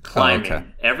 Climbing. Okay.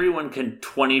 Everyone can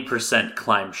 20%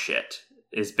 climb shit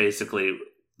is basically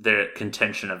the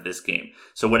contention of this game.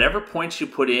 So whatever points you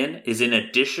put in is in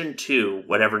addition to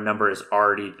whatever number is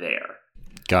already there.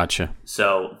 Gotcha.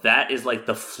 So that is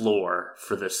the floor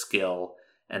for the skill,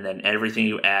 and then everything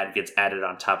you add gets added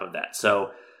on top of that.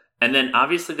 So, and then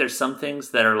obviously there's some things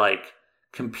that are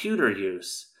computer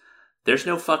use. There's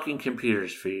no fucking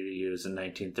computers for you to use in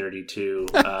 1932.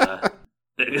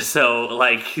 So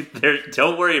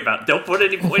don't put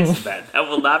any points in that. That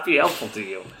will not be helpful to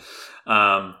you.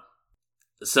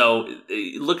 So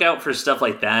look out for stuff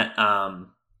like that.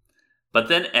 But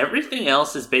then everything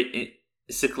else is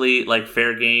basically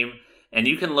fair game. And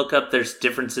you can look up, there's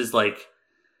differences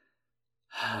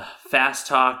Fast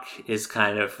talk is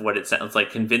kind of what it sounds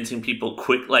like, convincing people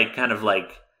quick, like kind of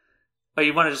like, oh,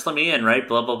 you want to just let me in, right?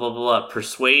 Blah, blah, blah, blah, blah.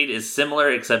 Persuade is similar,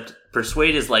 except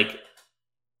persuade is like,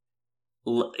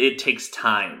 it takes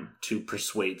time to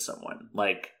persuade someone.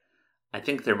 Like, I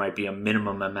think there might be a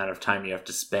minimum amount of time you have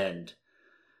to spend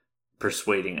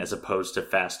persuading as opposed to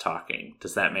fast talking.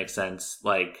 Does that make sense?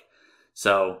 Like,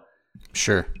 so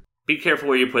Sure. be careful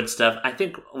where you put stuff. I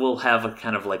think we'll have a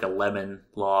kind of like a lemon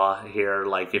law here.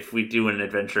 Like if we do an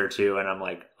adventure or two and I'm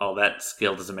like, oh, that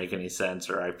skill doesn't make any sense,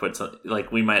 or I put some,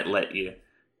 like we might let you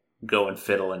go and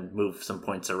fiddle and move some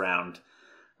points around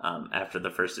after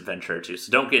the first adventure or two.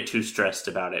 So don't get too stressed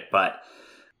about it. But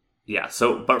yeah,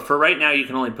 but for right now, you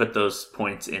can only put those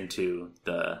points into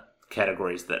the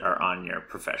categories that are on your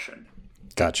profession.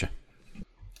 Gotcha.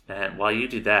 And while you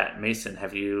do that, Mason,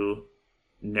 have you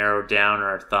narrowed down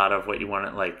or thought of what you want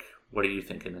to, like, what are you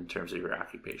thinking in terms of your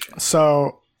occupation?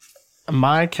 So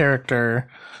my character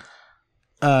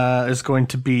is going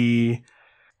to be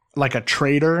like a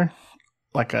trader,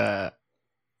 like a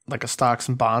stocks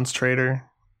and bonds trader,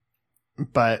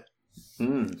 but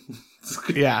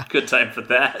yeah, good time for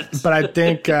that. But I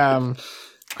think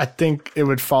it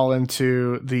would fall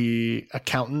into the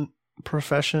accountant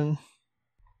profession.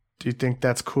 Do you think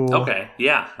that's cool? Okay,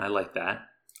 yeah, I like that.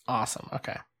 Awesome.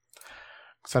 Okay.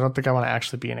 Because I don't think I want to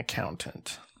actually be an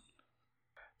accountant.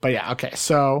 But yeah, okay.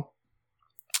 So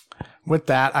with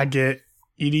that, I get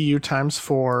EDU times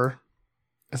 4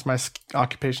 as my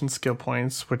occupation skill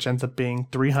points, which ends up being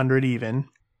 300 even.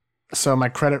 So my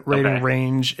credit rating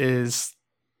range is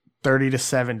 30 to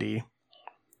 70.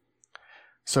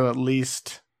 So at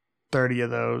least 30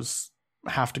 of those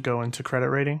have to go into credit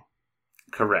rating.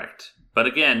 Correct. But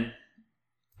again,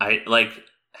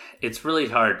 it's really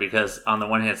hard because on the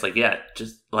one hand, it's like, yeah,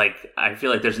 just like, I feel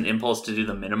like there's an impulse to do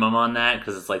the minimum on that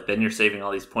because it's like, then you're saving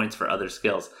all these points for other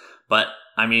skills. But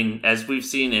I mean, as we've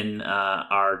seen in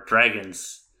our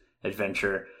Dragons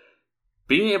adventure,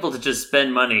 being able to just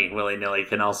spend money willy-nilly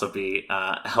can also be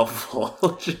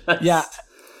helpful. Yeah.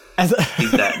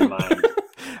 Keep that in mind.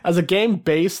 As a game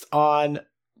based on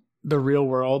the real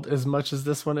world, as much as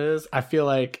this one is, I feel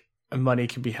like money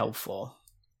can be helpful.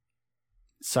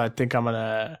 So I think I'm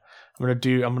gonna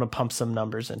pump some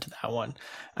numbers into that one.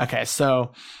 Okay,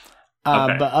 so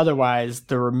but otherwise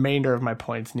the remainder of my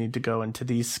points need to go into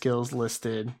these skills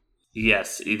listed.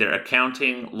 Yes, either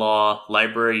accounting, law,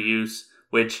 library use,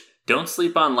 which don't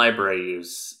sleep on library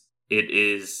use. It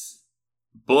is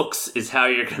books is how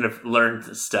you're gonna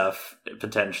learn stuff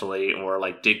potentially, or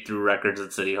like dig through records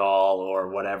at City Hall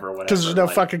or whatever. Because there's no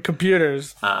fucking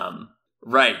computers.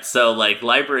 Right, so like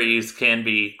library use can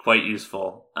be quite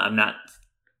useful. I'm not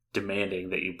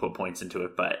demanding that you put points into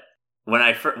it, but when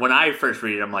I first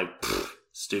read it, I'm like,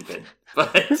 stupid. But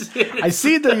I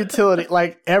see the utility.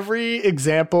 Like every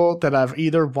example that I've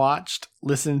either watched,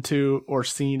 listened to, or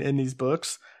seen in these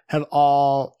books have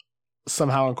all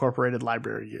somehow incorporated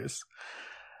library use.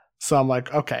 So I'm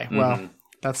like, okay, well,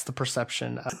 that's the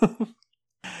perception.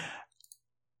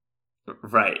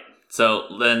 Right.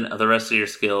 So then the rest of your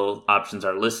skill options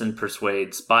are listen,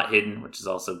 persuade, spot hidden, which is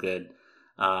also good.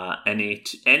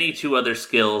 Any two other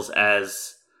skills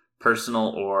as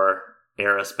personal or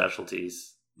era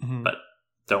specialties, but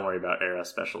don't worry about era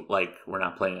special. Like we're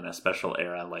not playing in a special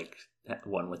era, like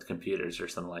one with computers or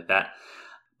something like that.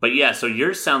 But yeah, so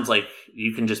yours sounds like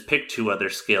you can just pick 2 other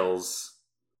skills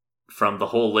from the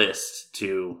whole list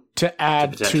to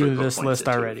add to this list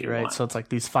already, right? Want. So it's like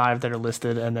these 5 that are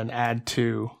listed, and then add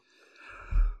 2.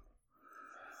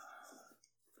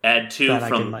 Add 2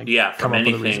 from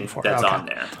anything that's on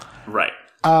there. Right.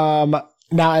 Now,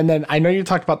 and then I know you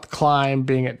talked about the climb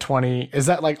being at 20. Is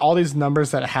that like all these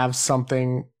numbers that have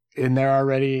something in there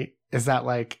already? Is that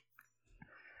like,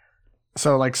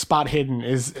 so like spot hidden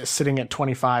is sitting at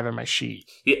 25 in my sheet.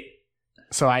 Yeah.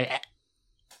 So I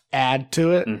add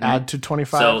to it, add to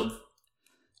 25. So,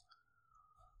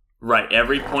 right.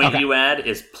 Every point you add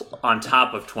is on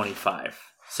top of 25.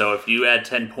 So if you add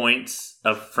 10 points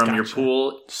from your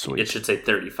pool, it should say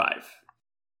 35.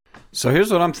 So here's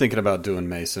what I'm thinking about doing,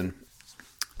 Mason.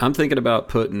 I'm thinking about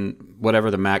putting whatever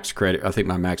the max credit. I think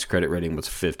my max credit rating was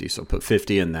 50, so put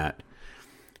 50 in that.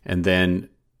 And then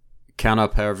count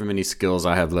up however many skills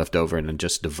I have left over and then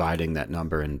just dividing that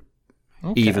number and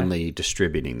evenly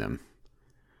distributing them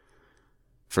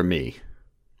for me.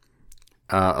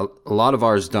 A lot of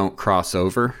ours don't cross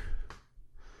over.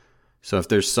 So if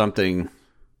there's something...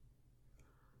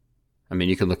 I mean,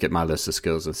 you can look at my list of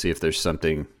skills and see if there's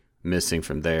something missing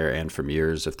from there and from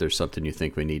yours, if there's something you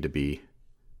think we need to be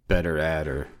better at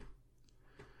or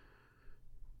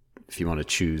if you want to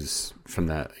choose from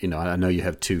that. I know you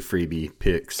have 2 freebie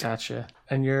picks. Gotcha.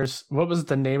 And yours, what was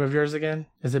the name of yours again?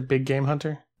 Is it Big Game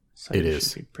Hunter? So it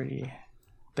is. Be pretty.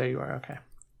 There you are. Okay.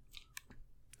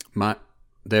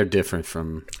 They're different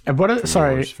from. And what?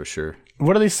 Sorry, for sure.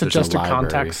 What are these suggested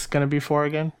contacts going to be for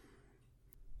again?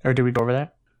 Or did we go over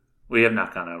that? We have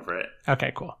not gone over it.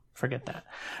 Okay, cool. Forget that.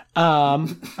 All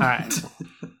right.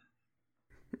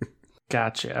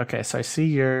 Gotcha. Okay, so I see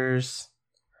yours.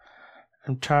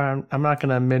 I'm not going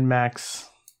to min-max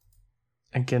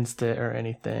against it or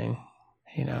anything,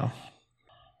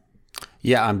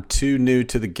 Yeah, I'm too new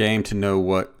to the game to know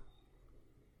what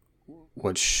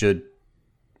should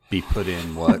be put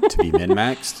in to be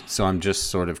min-maxed. So I'm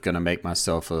just sort of going to make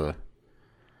myself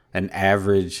an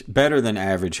average, better than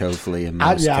average, hopefully, in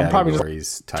most categories. I'm probably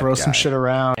just type throw guy. some shit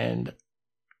around, and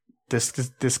this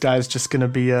guy's just going to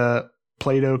be a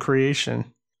Play-Doh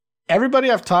creation. Everybody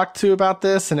I've talked to about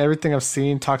this and everything I've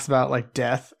seen talks about like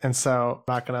death, and so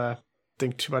I'm not going to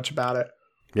think too much about it.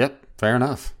 Yep, fair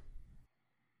enough.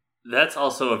 That's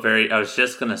also I was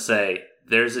just going to say,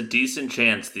 there's a decent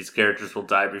chance these characters will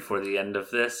die before the end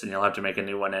of this, and you'll have to make a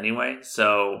new one anyway.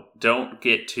 So don't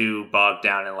get too bogged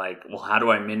down in like, well, how do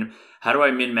I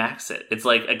min-max it? It's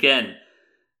like, again,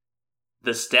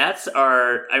 the stats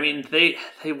are, they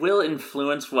will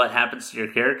influence what happens to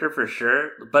your character for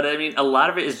sure, but a lot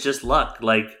of it is just luck.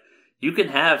 Like, you can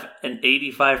have an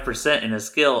 85% in a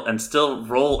skill and still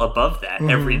roll above that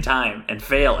every time and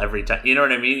fail every time. You know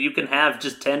what I mean? You can have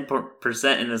just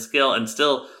 10% in a skill and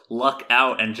still luck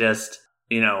out and just,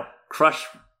 crush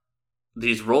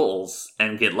these rolls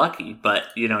and get lucky. But,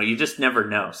 you just never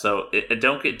know. So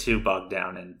don't get too bogged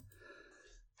down.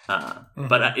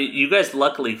 But you guys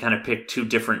luckily kind of picked 2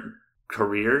 different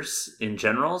careers in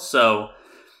general. So,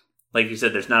 like you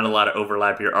said, there's not a lot of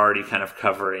overlap. You're already kind of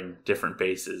covering different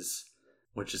bases,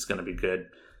 which is going to be good.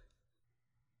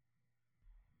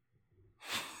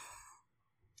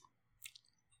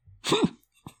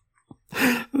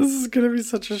 This is going to be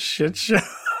such a shit show.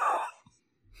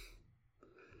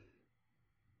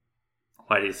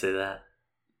 Why do you say that?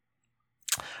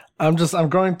 I'm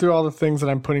going through all the things that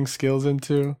I'm putting skills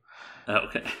into.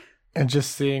 Okay. And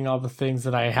just seeing all the things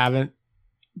that I haven't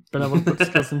been able to put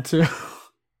skills into.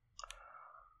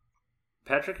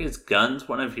 Patrick, is guns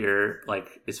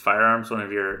is firearms one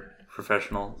of your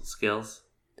professional skills?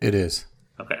 It is.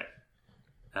 Okay.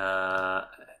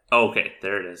 Okay,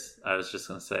 there it is. I was just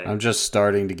going to say. I'm just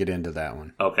starting to get into that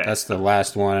one. Okay. That's the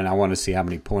last one, and I want to see how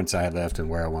many points I have left and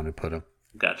where I want to put them.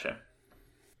 Gotcha.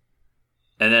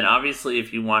 And then obviously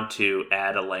if you want to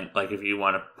add a link, like if you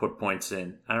want to put points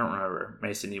in, I don't remember,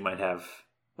 Mason, you might have,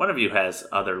 one of you has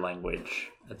other language.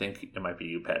 I think it might be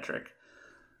you, Patrick.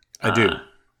 I do.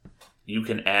 You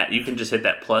can just hit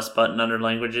that plus button under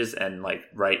languages and like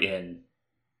write in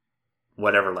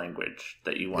whatever language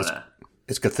that you want to.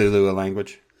 Is Cthulhu a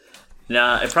language?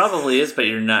 Nah, it probably is, but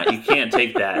you can't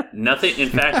take that. Nothing. In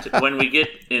fact, when we get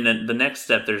in the next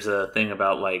step, there's a thing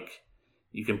about like,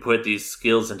 you can put these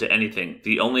skills into anything.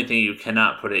 The only thing you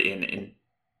cannot put it in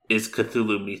is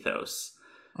Cthulhu Mythos.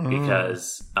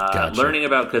 Because Gotcha. Learning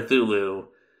about Cthulhu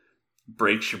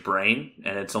breaks your brain,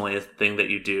 and it's only a thing that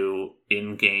you do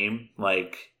in-game.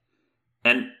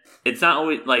 And it's not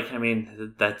always,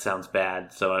 that sounds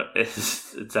bad, so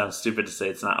it sounds stupid to say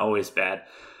it's not always bad.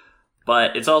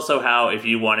 But it's also how if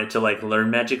you wanted to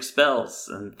learn magic spells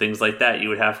and things like that, you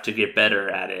would have to get better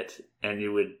at it, and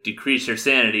you would decrease your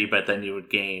sanity, but then you would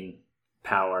gain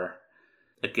power.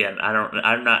 Again,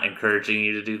 I'm not encouraging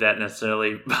you to do that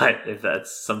necessarily, but if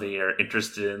that's something you're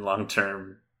interested in long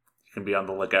term, you can be on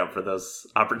the lookout for those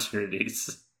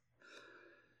opportunities.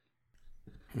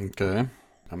 Okay.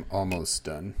 I'm almost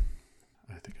done.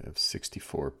 I think I have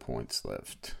 64 points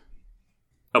left.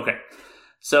 Okay.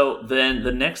 So then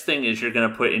the next thing is you're going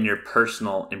to put in your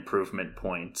personal improvement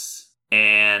points.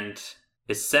 And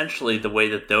essentially the way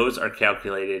that those are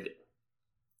calculated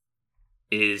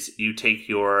is you take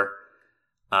your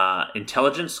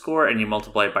intelligence score and you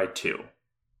multiply it by 2.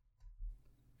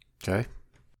 Okay.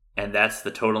 And that's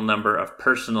the total number of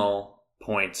personal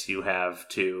points you have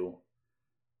to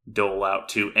dole out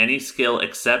to any skill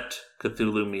except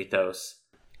Cthulhu Mythos.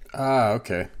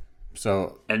 Okay.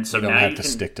 So you don't now have to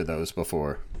stick to those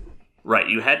before. Right.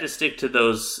 You had to stick to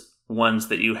those ones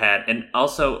that you had. And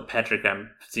also, Patrick,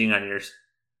 I'm seeing on your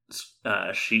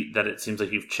sheet that it seems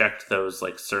like you've checked those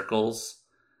circles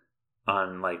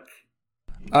on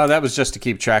Oh, that was just to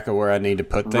keep track of where I need to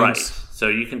put things. Right. So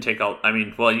you can take all.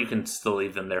 You can still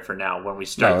leave them there for now. When we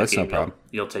start the game, no problem.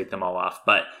 You'll take them all off.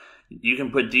 But you can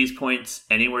put these points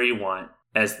anywhere you want.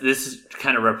 As this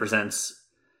kind of represents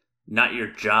not your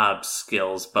job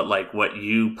skills, but like what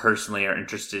you personally are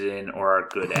interested in or are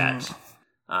good at,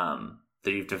 that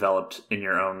you've developed in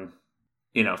your own,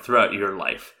 throughout your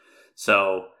life.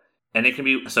 So, and it can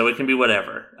be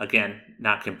whatever. Again,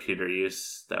 not computer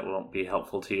use. That won't be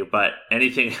helpful to you, but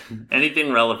anything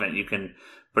relevant you can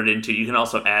put it into. You can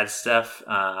also add stuff,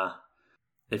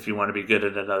 if you want to be good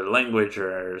at another language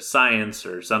or science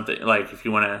or something. Like if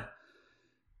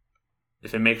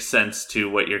it makes sense to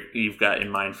what you've got in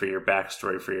mind for your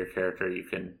backstory for your character, you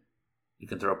can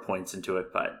throw points into it.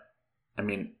 But I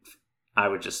mean, I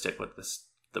would just stick with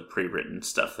the pre-written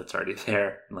stuff that's already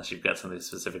there, unless you've got something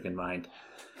specific in mind.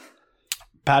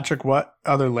 Patrick, what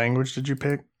other language did you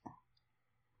pick?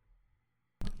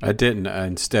 I didn't.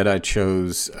 Instead, I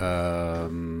chose.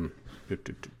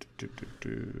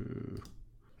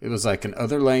 It was like an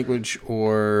other language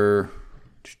or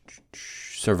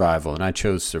survival, and I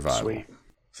chose survival. Sweet.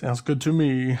 Sounds good to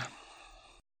me.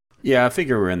 Yeah, I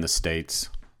figure we're in the States.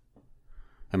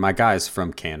 And my guy's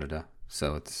from Canada,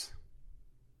 so it's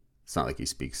not like he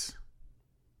speaks.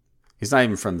 He's not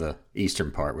even from the eastern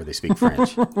part where they speak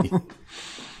French.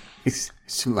 He's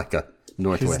from like a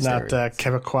northwest He's not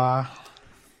Quebecois.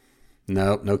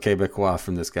 No Quebecois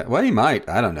from this guy. Well, he might.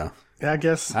 I don't know. Yeah, I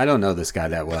guess. I don't know this guy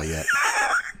that well yet.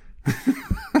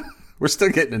 We're still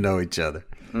getting to know each other.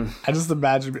 I just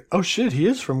imagine. Oh shit, he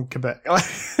is from Quebec. Wow.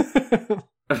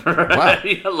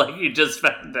 Yeah, like you just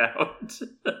found out.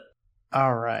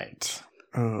 All right.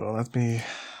 Oh, let me.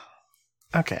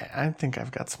 Okay, I think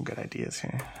I've got some good ideas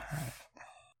here. All right.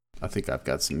 I think I've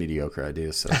got some mediocre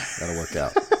ideas, so that'll work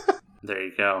out. There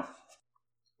you go.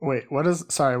 Wait, what does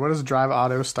Drive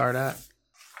Auto start at?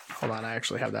 Hold on, I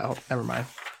actually have that. Never mind.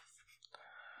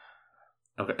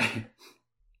 Okay.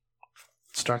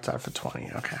 Starts out for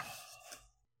 20. Okay.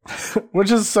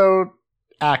 Which is so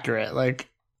accurate. Like,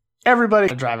 everybody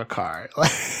can drive a car.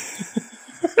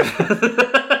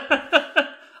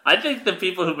 I think the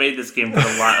people who made this game put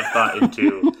a lot of thought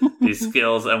into these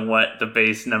skills and what the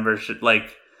base number should,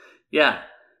 like, yeah,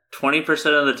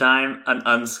 20% of the time, an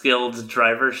unskilled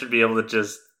driver should be able to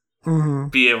just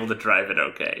be able to drive it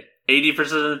okay. 80%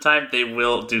 of the time, they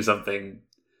will do something.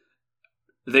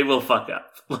 They will fuck up.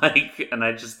 Like, and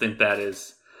I just think that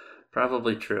is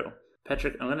probably true.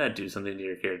 Patrick, I'm going to do something to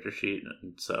your character sheet,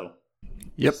 and so...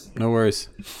 Yep, no worries.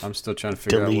 I'm still trying to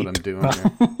figure out what I'm doing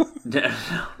here.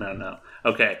 No.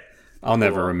 Okay. I'll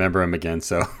never remember him again,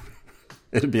 so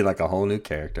it'd be like a whole new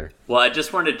character. Well, I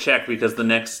just wanted to check because the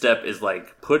next step is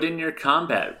like put in your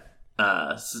combat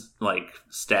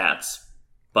stats,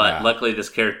 but luckily this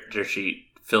character sheet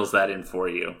fills that in for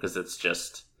you because it's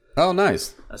just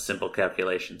nice, a simple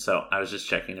calculation. So I was just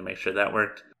checking to make sure that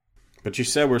worked. But you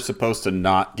said we're supposed to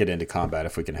not get into combat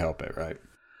if we can help it, right?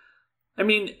 I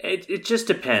mean, it just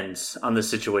depends on the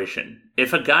situation.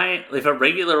 If a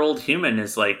regular old human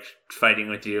is like fighting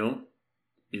with you,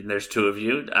 and there's two of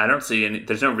you, I don't see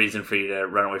there's no reason for you to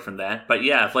run away from that. But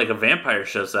yeah, if like a vampire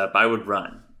shows up, I would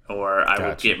run. Or I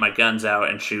would get my guns out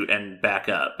and shoot and back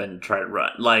up and try to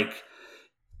run. Like,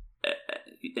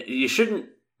 you shouldn't,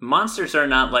 monsters are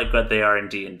not like what they are in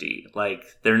D&D. Like,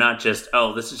 they're not just,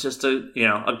 this is just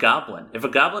a goblin. If a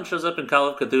goblin shows up in Call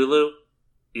of Cthulhu,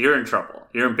 you're in trouble.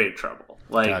 You're in big trouble.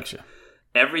 Like,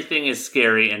 everything is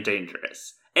scary and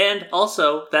dangerous. And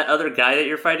also, that other guy that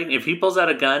you're fighting, if he pulls out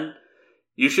a gun,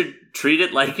 you should treat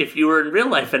it like if you were in real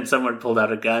life and someone pulled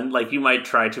out a gun. Like, you might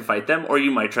try to fight them, or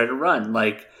you might try to run.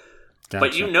 Like,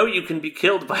 but you can be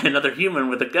killed by another human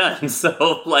with a gun.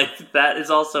 So, like, that is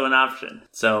also an option.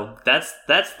 So, that's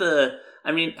the...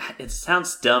 I mean, it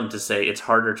sounds dumb to say it's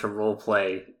harder to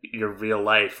roleplay your real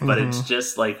life, but it's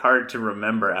just, like, hard to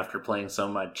remember after playing so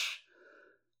much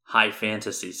high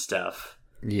fantasy stuff.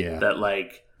 Yeah. That,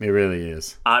 like... It really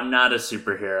is. I'm not a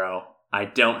superhero. I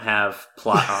don't have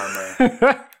plot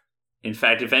armor. In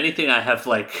fact, if anything, I have,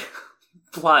 like,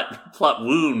 plot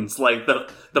wounds. Like,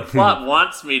 the plot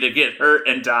wants me to get hurt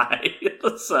and die.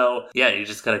 So, yeah, you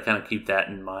just gotta kind of keep that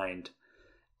in mind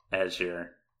as you're...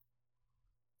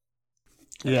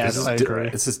 Yes, I agree.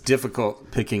 It's just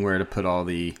difficult picking where to put all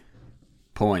the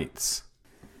points.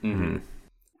 Mm-hmm.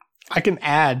 I can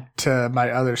add to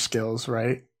my other skills,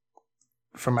 right?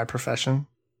 From my profession.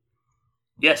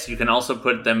 Yes, you can also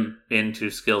put them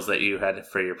into skills that you had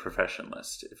for your profession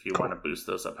list if you want to boost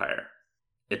those up higher.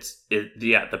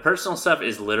 The personal stuff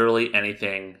is literally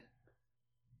anything,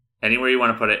 anywhere you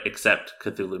want to put it except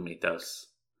Cthulhu Mythos.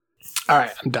 All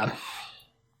right, I'm done.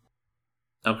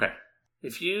 Okay.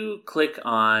 If you click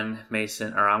on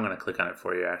Mason, or I'm going to click on it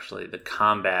for you actually, the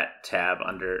combat tab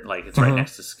under, like, it's right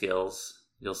next to skills,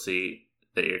 you'll see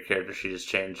that your character sheet has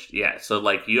changed. Yeah, so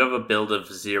like you have a build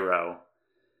of 0.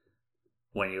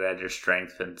 when you add your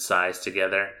strength and size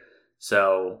together.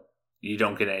 So you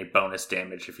don't get any bonus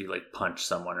damage if you like punch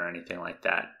someone or anything like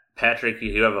that. Patrick,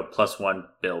 you have a +1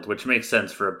 build, which makes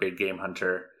sense for a big game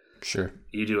hunter. Sure.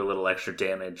 You do a little extra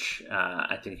damage.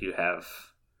 I think you have,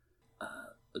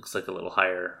 looks like a little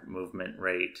higher movement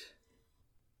rate.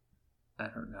 I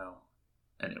don't know.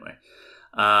 Anyway.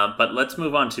 But let's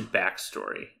move on to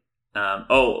backstory.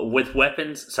 With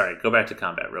weapons, sorry, go back to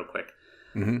combat real quick.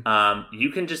 Mm-hmm.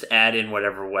 You can just add in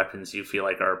whatever weapons you feel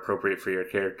like are appropriate for your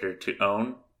character to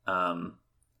own.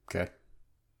 Okay.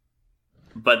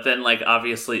 But then, like,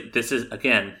 obviously, this is,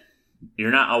 again,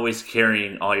 you're not always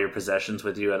carrying all your possessions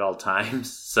with you at all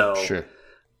times. So, sure.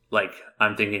 Like,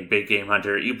 I'm thinking big game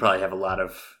hunter, you probably have a lot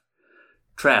of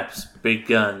traps, big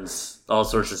guns, all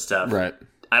sorts of stuff. Right.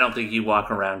 I don't think you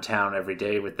walk around town every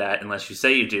day with that unless you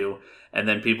say you do. And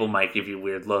then people might give you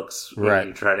weird looks when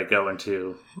you try to go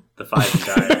into the Five and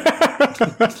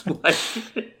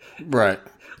Dime. Right.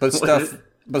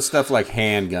 But stuff like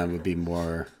handgun would be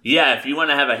more... Yeah, if you want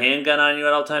to have a handgun on you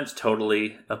at all times,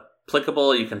 totally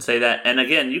applicable. You can say that. And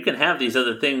again, you can have these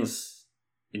other things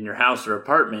in your house or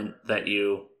apartment that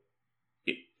you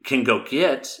can go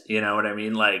get. You know what I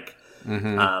mean? Like,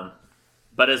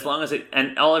 but as long as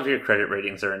and all of your credit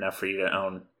ratings are enough for you to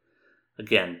own.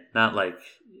 Again, not like...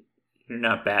 You're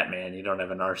not Batman. You don't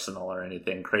have an arsenal or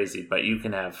anything crazy, but you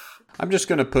can have... I'm just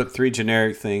going to put 3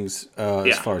 generic things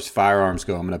as far as firearms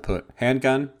go. I'm going to put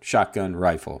handgun, shotgun,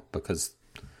 rifle, because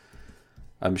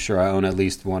I'm sure I own at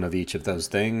least one of each of those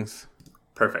things.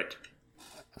 Perfect.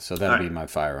 So that'll be my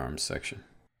firearms section.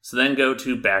 So then go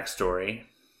to backstory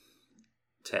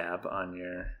tab on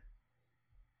your...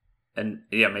 And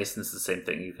yeah, Mason's the same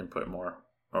thing. You can put more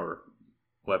or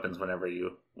weapons whenever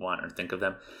you want or think of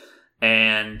them.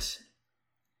 And...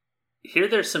 Here,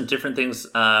 there's some different things.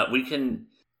 We can,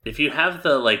 if you have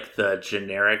the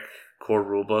generic core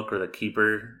rulebook or the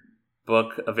keeper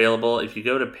book available, if you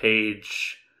go to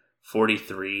page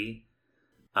 43,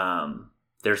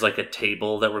 there's like a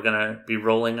table that we're gonna be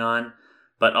rolling on.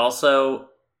 But also,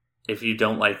 if you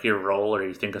don't like your roll or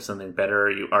you think of something better,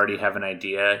 or you already have an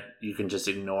idea, you can just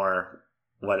ignore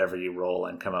whatever you roll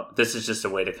and come up. This is just a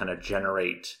way to kind of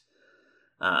generate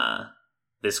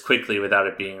this quickly without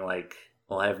it being like,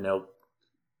 well, I have no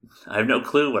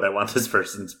clue what I want this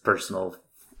person's personal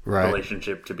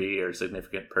relationship to be or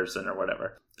significant person or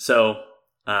whatever. So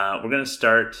we're going to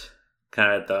start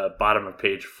kind of at the bottom of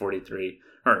page 43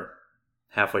 or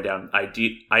halfway down,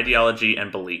 ideology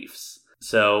and beliefs.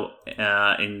 So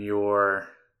in your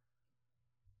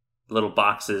little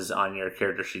boxes on your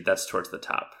character sheet, that's towards the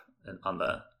top and on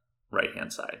the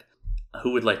right-hand side.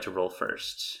 Who would like to roll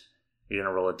first? You're going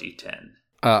to roll a d10.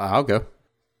 I'll go.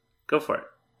 Go for it.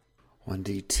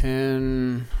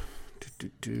 1d10.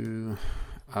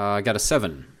 I got a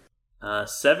 7.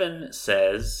 7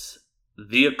 says,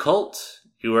 the occult.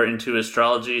 You are into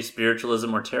astrology,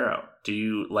 spiritualism, or tarot. Do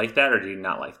you like that or do you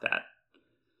not like that?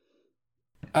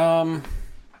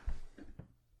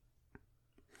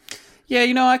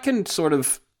 Yeah, I can sort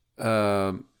of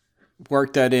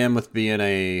work that in with being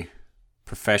a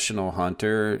professional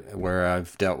hunter where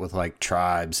I've dealt with like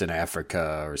tribes in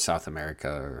Africa or South America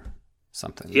or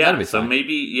something. Yeah, so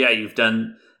maybe, you've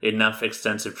done enough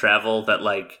extensive travel that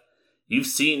like you've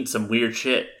seen some weird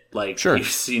shit. Like sure. You've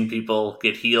seen people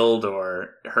get healed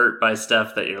or hurt by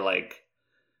stuff that you're like,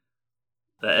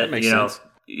 that makes sense.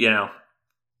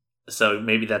 So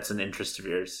maybe that's an interest of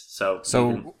yours. So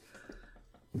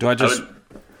do I just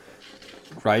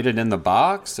write it in the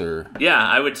box or? Yeah,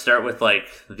 I would start with like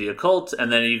the occult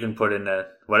and then you can put in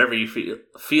whatever you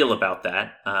feel about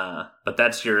that. But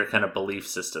that's your kind of belief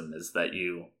system is that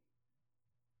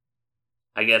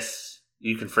I guess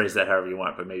you can phrase that however you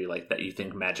want, but maybe like that you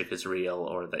think magic is real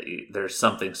or that there's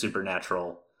something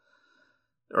supernatural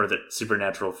or that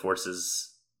supernatural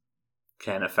forces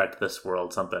can affect this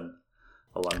world, something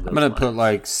along those lines. I'm going to put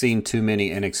like seen too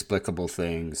many inexplicable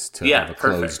things to have a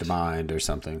closed mind or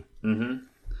something.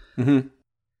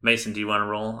 Mason, do you want to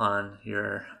roll on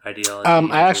your ideology?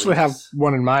 I actually have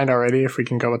one in mind already, if we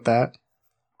can go with that.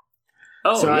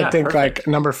 I think perfect. Like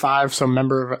number 5, so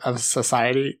member of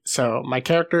society. So my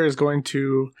character is going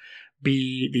to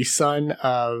be the son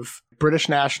of British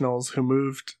nationals who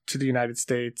moved to the United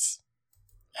States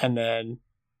and then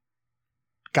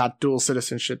got dual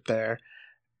citizenship there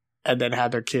and then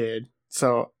had their kid.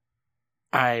 So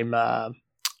I'm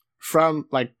born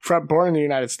in the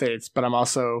United States, but I'm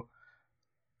also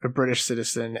a British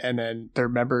citizen, and then they're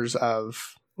members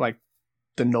of like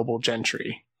the noble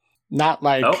gentry. Not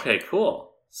like okay,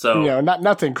 cool. So not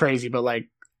nothing crazy, but like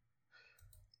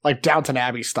Downton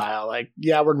Abbey style. Like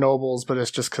we're nobles, but it's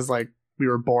just because like we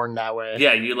were born that way.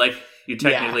 Yeah, you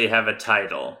technically have a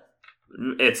title.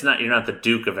 It's not, you're not the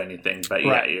Duke of anything, but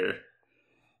yeah, Right.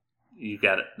 you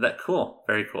got it. That cool,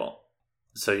 very cool.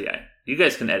 So yeah, you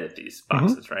guys can edit these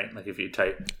boxes, right? Like if you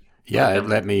type. Yeah, it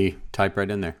let me type right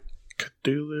in there. Cthulhu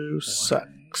Do I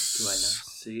sucks. not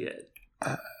see it?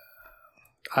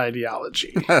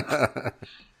 Ideology.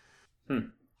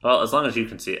 Well, as long as you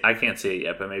can see it. I can't see it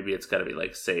yet, but maybe it's got to be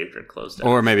like saved or closed out.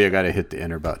 Or maybe I got to hit the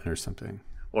enter button or something.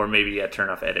 Or maybe turn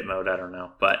off edit mode. I don't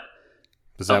know. But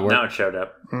Does that work? Now it showed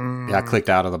up. Yeah, I clicked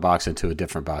out of the box into a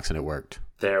different box and it worked.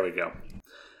 There we go.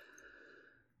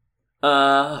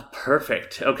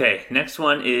 Perfect. Okay, next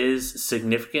one is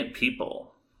significant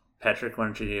people. Patrick, why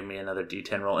don't you give me another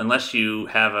D10 roll? Unless you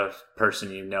have a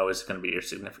person you know is going to be your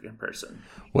significant person.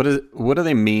 What do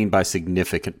they mean by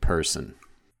significant person?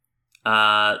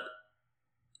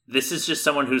 This is just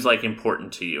someone who's like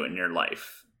important to you in your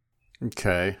life.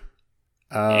 Okay.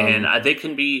 And they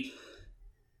can be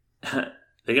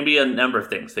a number of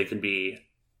things. They can be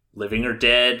living or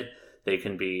dead. They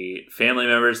can be family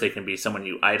members. They can be someone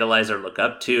you idolize or look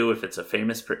up to. If it's a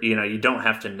famous, you don't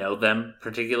have to know them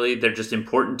particularly. They're just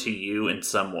important to you in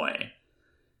some way.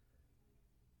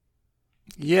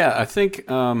 Yeah, I think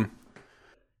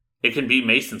It can be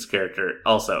Mason's character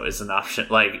also is an option.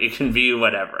 Like, it can be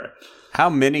whatever. how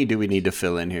many do we need to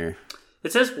fill in here?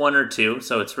 It says 1 or 2,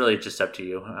 so it's really just up to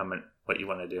you what you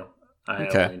want to do. I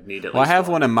only need at least Well, I have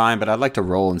one in mind, but I'd like to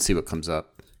roll and see what comes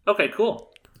up. Okay, cool.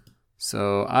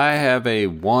 So I have a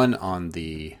 1 on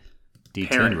the D10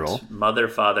 Parent, roll. mother,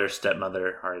 father,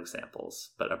 stepmother are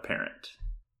examples, but a parent.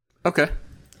 Okay.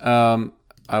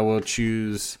 I will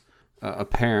choose a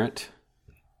parent.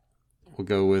 We'll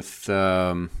go with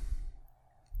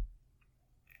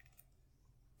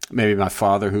maybe my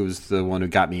father, who's the one who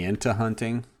got me into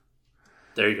hunting.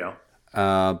 There you go.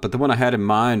 But the one I had in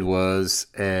mind was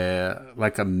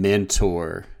like a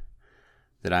mentor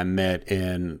that I met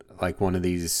in like one of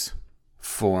these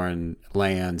foreign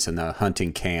lands in a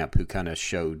hunting camp, who kind of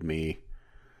showed me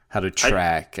how to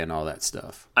track and all that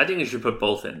stuff. I think you should put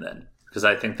both in then, because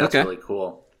I think that's Okay. really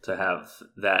cool to have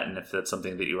that, and if that's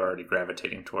something that you're already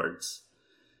gravitating towards,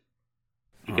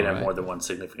 you can have Alright. more than one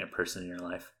significant person in your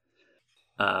life.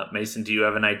 Mason, do you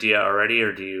have an idea already,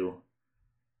 or do you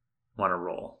want to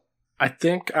roll? I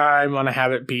think I'm going to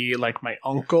have it be like my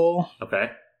uncle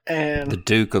Okay. The and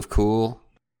Duke of Cool.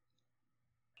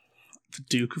 the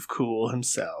Duke of Cool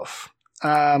himself.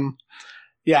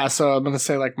 Yeah, so I'm going to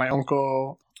say like my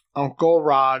Uncle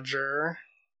Roger,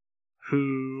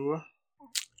 who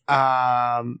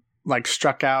like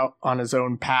struck out on his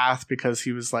own path because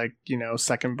he was like,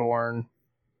 second born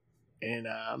in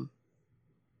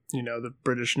the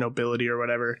British nobility or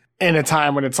whatever, in a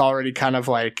time when it's already kind of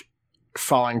like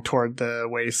falling toward the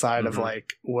wayside of Mhm.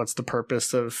 like, what's the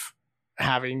purpose of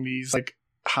having these like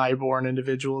highborn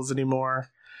individuals anymore,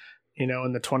 in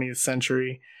the 20th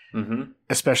century, Mm-hmm.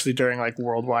 especially during like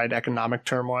worldwide economic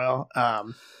turmoil.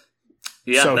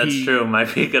 Yeah, So that's he- true.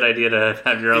 Might be a good idea to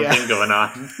have your own Yeah. thing going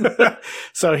on.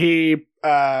 So he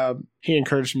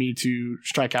encouraged me to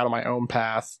strike out on my own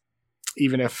path,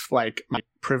 even if like my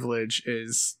privilege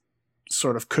is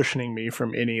sort of cushioning me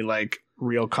from any like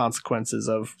real consequences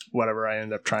of whatever I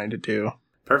end up trying to do.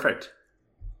 Perfect.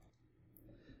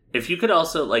 If you could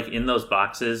also, like, in those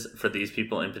boxes for these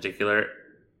people in particular,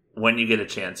 when you get a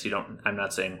chance, I'm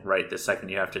not saying right this second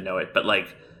you have to know it, but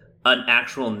like an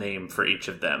actual name for each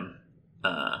of them.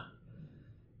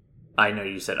 I know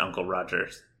you said Uncle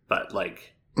Rogers, but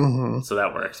like, Mm-hmm. so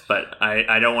that works. But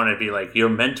I don't want to be like, your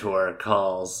mentor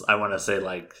calls. I want to say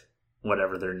like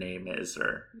whatever their name is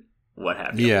or what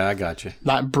have you. Yeah, I got you.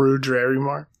 Not Brew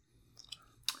Drarrymore.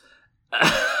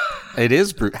 It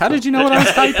is brute. How did you know what I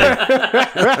was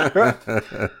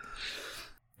typing?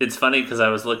 It's funny because I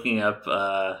was looking up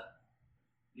our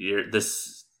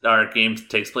game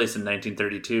takes place in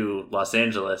 1932 Los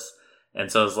Angeles,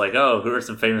 and so I was like, oh, who are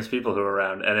some famous people who are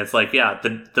around? And it's like, yeah,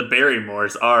 the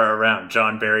Barrymores are around.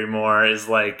 John Barrymore is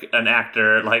like an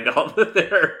actor. Like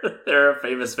they're a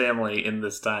famous family in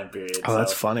this time period. Oh,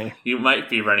 that's So funny. you might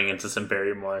be running into some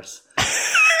Barrymores.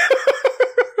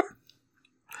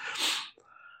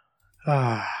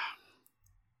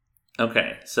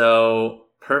 Okay, so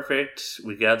perfect.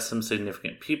 We got some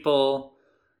significant people.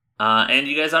 And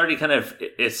you guys already kind of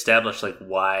established like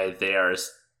why they are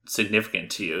significant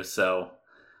to you, so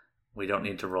we don't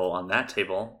need to roll on that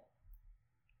table.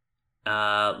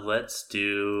 Let's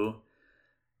do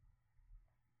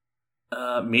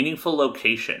meaningful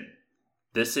location.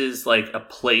 This is like a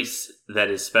place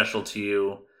that is special to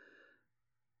you.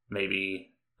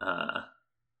 Maybe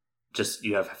just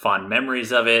you have fond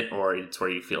memories of it, or it's where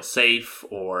you feel safe,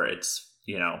 or it's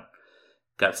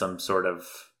got some sort of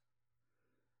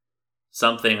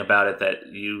something about it that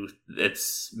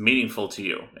it's meaningful to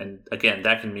you. And again,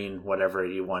 that can mean whatever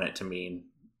you want it to mean,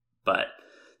 but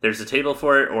there's a table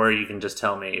for it, or you can just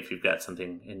tell me if you've got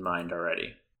something in mind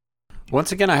already.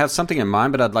 Once again, I have something in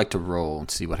mind, but I'd like to roll and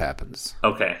see what happens.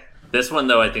 Okay. This one,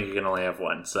 though, I think you can only have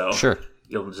one, so sure.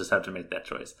 You'll just have to make that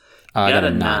choice. I got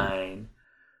a 9.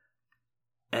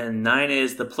 And 9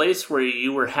 is the place where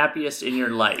you were happiest in your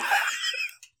life.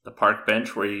 The park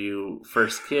bench where you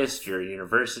first kissed, your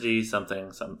university,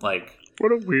 something like...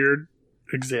 What a weird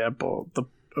example.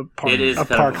 A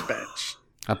park bench.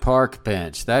 A park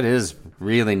bench. That is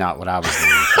really not what I was doing.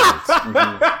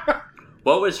 Mm-hmm.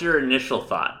 What was your initial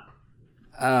thought?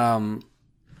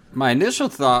 My initial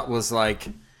thought was like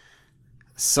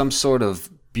some sort of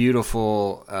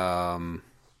beautiful,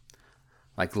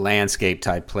 like landscape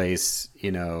type place,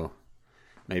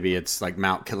 maybe it's like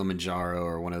Mount Kilimanjaro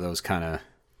or one of those kind of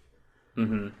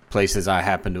places I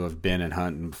happen to have been and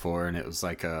hunting before. And it was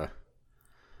like a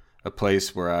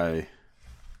place where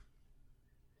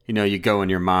you go in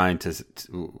your mind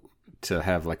to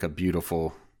have like a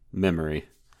beautiful memory.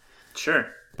 Sure.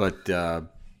 But,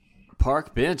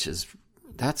 park bench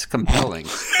that's compelling.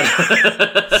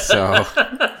 So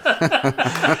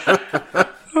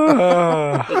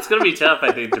it's gonna be tough,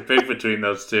 I think, to pick between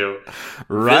those two.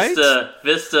 Right?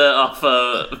 Vista off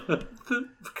of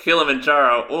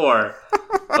Kilimanjaro or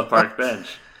a park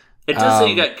bench. It does say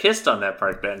you got kissed on that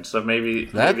park bench, so maybe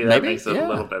that makes it a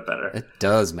little bit better. It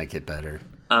does make it better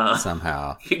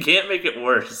somehow. You can't make it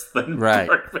worse than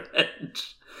park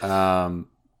bench.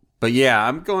 But yeah,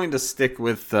 I'm going to stick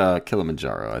with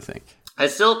Kilimanjaro, I think. I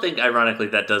still think, ironically,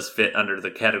 that does fit under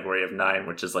the category of 9,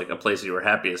 which is like a place you were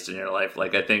happiest in your life.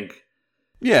 Like, I think...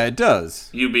 Yeah, it does.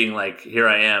 You being like, here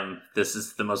I am, this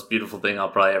is the most beautiful thing I'll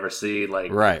probably ever see.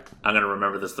 Like, right. I'm going to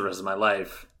remember this the rest of my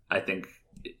life. I think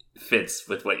it fits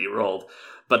with what you rolled.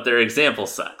 But their example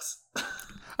sucks.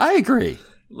 I agree.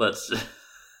 Let's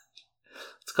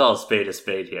call a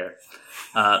spade here.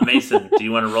 Mason, do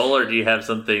you want to roll or do you have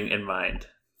something in mind?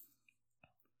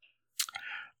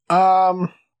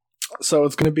 So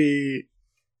it's going to be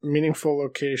meaningful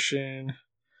location,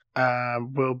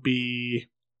 will be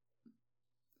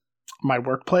my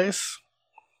workplace.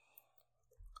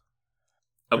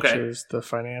 Okay. Which is the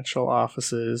financial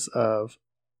offices of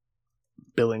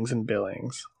Billings and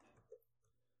Billings.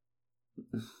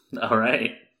 All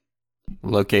right.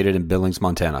 Located in Billings,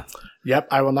 Montana. Yep,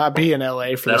 I will not be in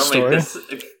LA for the story.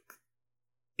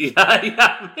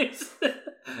 Yeah.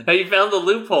 You found the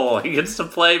loophole. He gets to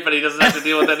play, but he doesn't have to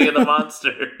deal with any of the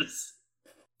monsters.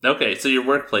 Okay, so your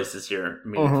workplace is your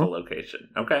meaningful location.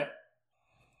 Okay.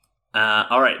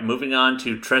 All right, moving on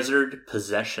to treasured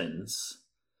possessions.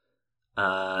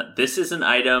 This is an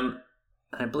item,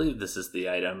 I believe this is the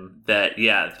item that,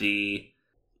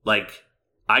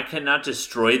 I cannot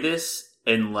destroy this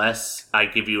unless I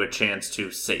give you a chance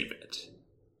to save it.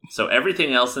 So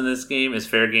everything else in this game is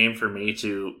fair game for me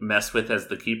to mess with as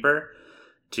the keeper,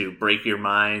 to break your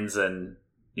minds and,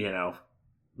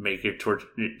 make your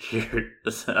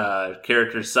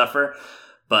characters suffer.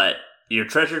 But your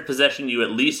treasured possession, you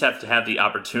at least have to have the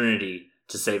opportunity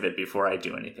to save it before I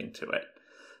do anything to it.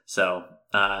 So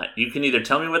you can either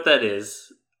tell me what that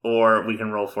is, or we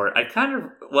can roll for it.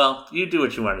 You do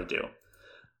what you want to do.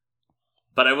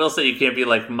 But I will say you can't be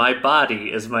like, my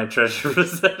body is my treasured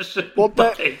possession. Well,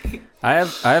 I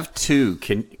have 2.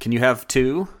 Can you have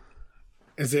 2?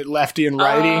 Is it lefty and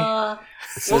righty?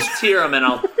 We'll tier them and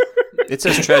I'll... It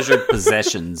says treasured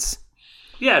possessions.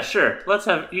 Yeah, sure.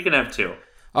 You can have 2.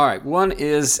 All right. One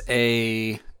is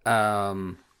a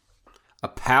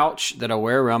pouch that I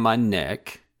wear around my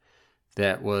neck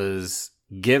that was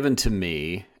given to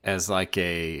me as like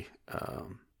a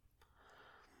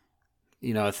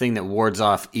thing that wards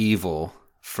off evil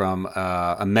from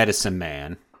a medicine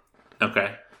man.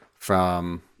 Okay.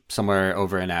 From somewhere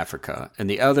over in Africa. And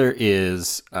the other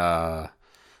is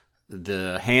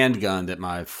the handgun that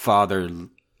my father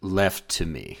left to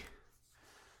me.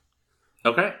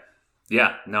 Okay.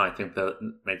 Yeah, no, I think that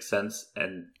makes sense.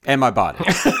 And my body.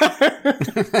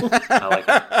 I like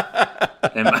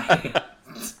it. And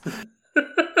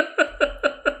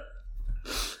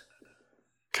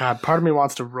God, part of me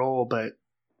wants to roll, but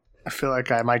I feel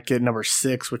like I might get number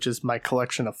 6, which is my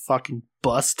collection of fucking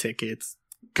bus tickets.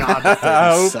 God,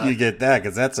 I hope you get that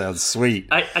because that sounds sweet.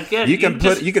 You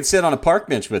can sit on a park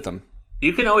bench with them.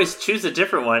 You can always choose a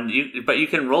different one, but you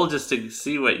can roll just to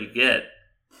see what you get.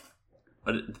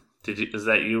 Is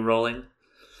that you rolling?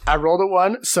 I rolled a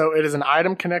 1, so it is an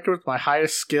item connected with my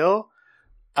highest skill,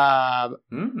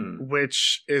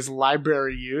 which is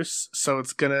library use. So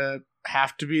it's gonna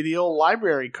have to be the old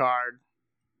library card.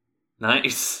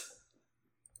 Nice.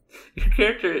 Your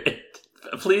character,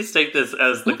 please take this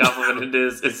as the compliment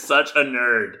it is such a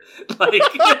nerd. Like,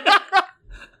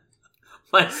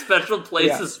 my special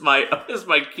place is my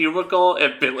cubicle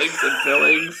at Billings and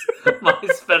Billings. My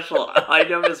special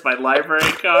item is my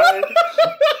library card.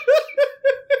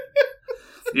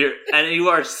 You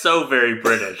are so very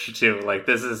British too. Like,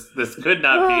 this could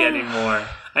not be any more.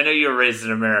 I know you were raised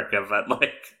in America, but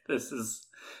like, this is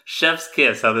chef's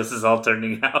kiss how this is all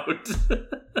turning out.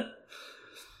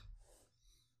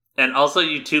 And also,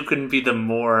 you two couldn't be the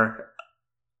more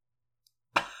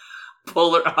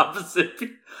polar opposite.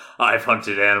 I've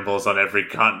hunted animals on every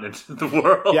continent in the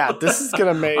world. Yeah, this is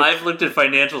gonna make. I've looked at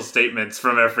financial statements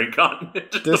from every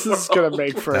continent. This is gonna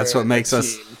make for. That's what makes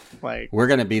us. Like, we're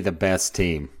gonna be the best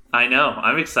team. I know.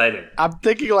 I'm excited. I'm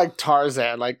thinking like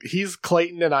Tarzan. Like, he's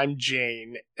Clayton and I'm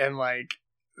Jane, and like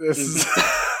this is.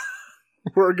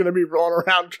 We're gonna be rolling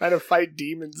around trying to fight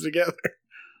demons together.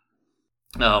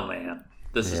 Oh man,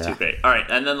 this is too great. All right,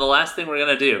 and then the last thing we're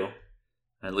gonna do,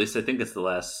 at least I think it's the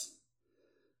last.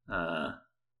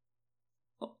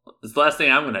 It's the last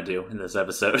thing I'm gonna do in this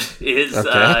episode is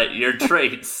your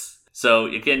traits. So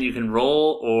again, you can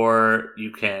roll, or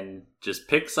you can just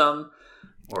pick some,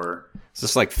 or is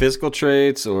this like physical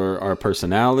traits or our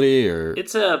personality, or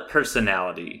it's a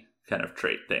personality kind of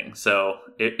trait thing. So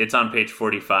it's on page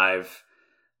 45.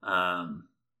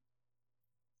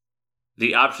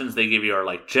 The options they give you are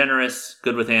like generous,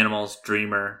 good with animals,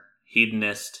 dreamer,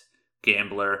 hedonist,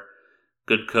 gambler,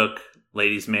 good cook,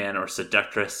 ladies' man, or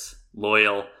seductress,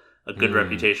 loyal, a good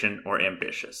reputation, or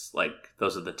ambitious. Like,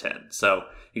 those are the 10. So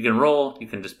you can roll, you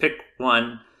can just pick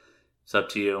one. It's up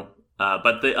to you.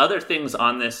 But the other things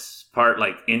on this part,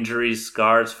 like injuries,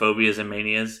 scars, phobias, and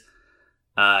manias,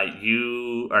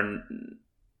 you're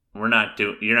not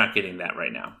getting that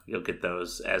right now. You'll get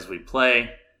those as we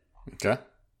play. Okay.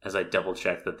 As I double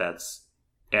check that that's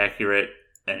accurate,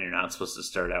 and you're not supposed to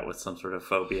start out with some sort of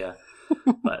phobia,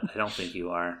 but I don't think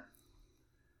you are.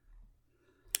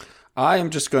 I am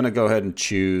just going to go ahead and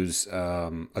choose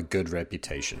a good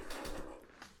reputation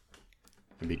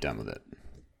and be done with it.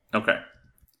 Okay.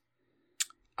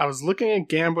 I was looking at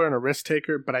gambler and a risk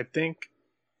taker, but I think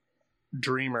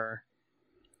dreamer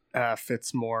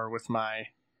fits more with my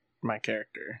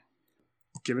character.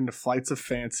 Given to flights of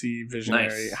fancy, visionary,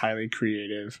 nice. Highly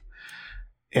creative,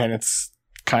 and it's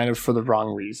kind of for the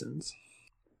wrong reasons.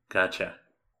 Gotcha.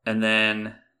 And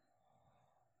then,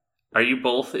 are you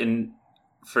both in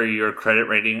for your credit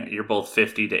rating? You're both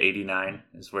 50 to 89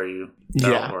 is where you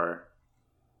go, yeah. Or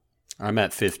I'm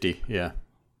at 50. Yeah.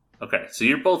 Okay, so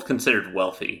you're both considered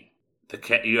wealthy.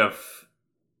 You have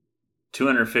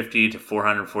 $250 to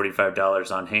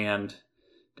 $445 on hand,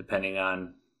 depending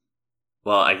on.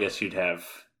 Well, I guess you'd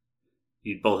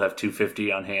both have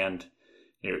 $250 on hand.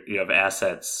 You have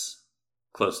assets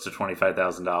close to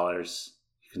 $25,000.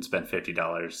 You can spend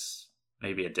 $50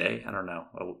 maybe a day. I don't know,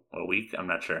 a week. I'm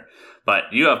not sure, but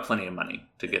you have plenty of money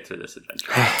to get through this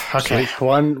adventure. Okay,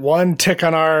 one tick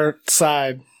on our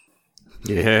side.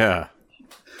 Yeah,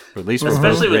 or at least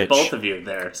especially with rich. both of you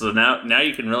there. So now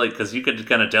you can really, because you could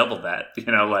kind of double that.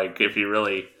 Like if you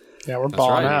really we're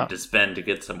balling out need to spend to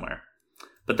get somewhere.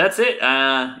 But that's it.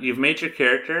 You've made your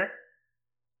character.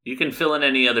 You can fill in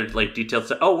any other like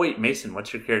details. Oh wait, Mason,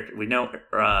 what's your character? We know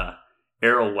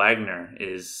Errol Wagner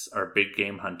is our big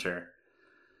game hunter.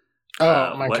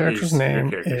 My character's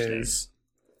name is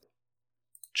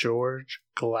George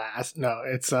Glass. No,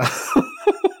 it's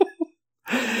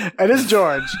it is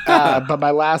George. But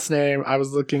my last name, I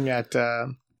was looking at.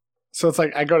 So it's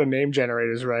like I go to name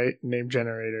generators, right? Name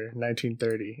generator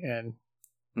 1930, and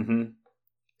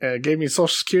it gave me social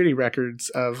security records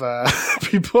of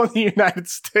people in the United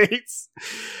States.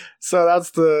 So that's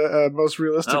the most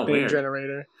realistic name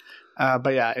generator.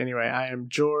 But yeah, anyway, I am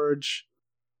George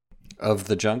of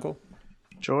the Jungle.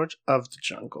 George of the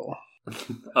Jungle.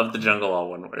 Of the Jungle, all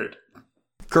one word.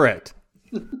 Correct.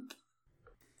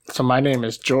 So my name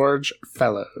is George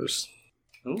Fellows.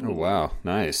 Ooh. Oh wow,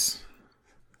 nice.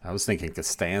 I was thinking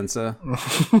Costanza.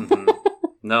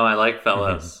 No, I like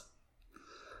Fellows.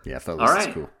 Yeah, Fellows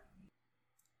is cool.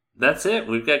 That's it.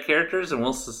 We've got characters, and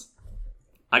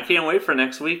I can't wait for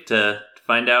next week to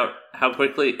find out how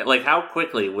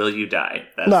quickly will you die?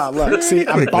 No, look, see,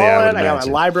 I'm balling. I got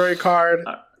my library card.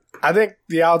 I think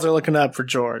the odds are looking up for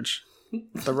George.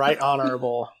 The Right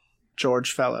Honorable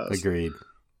George Fellows. Agreed.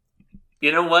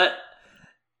 You know what?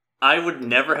 I would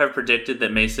never have predicted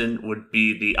that Mason would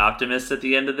be the optimist at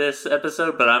the end of this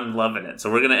episode, but I'm loving it.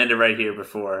 So we're going to end it right here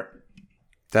before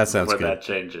that sounds good. That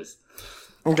changes.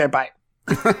 Okay, bye.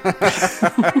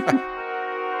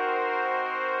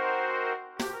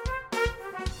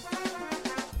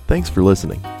 Thanks for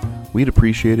listening. We'd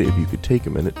appreciate it if you could take a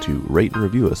minute to rate and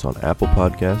review us on Apple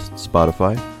Podcasts,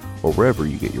 Spotify, or wherever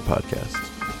you get your podcasts.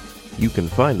 You can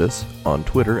find us on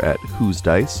Twitter at Who's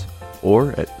Dice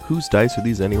or at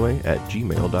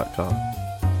whosedicearetheseanyway@gmail.com.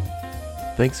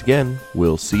 Thanks again.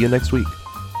 We'll see you next week.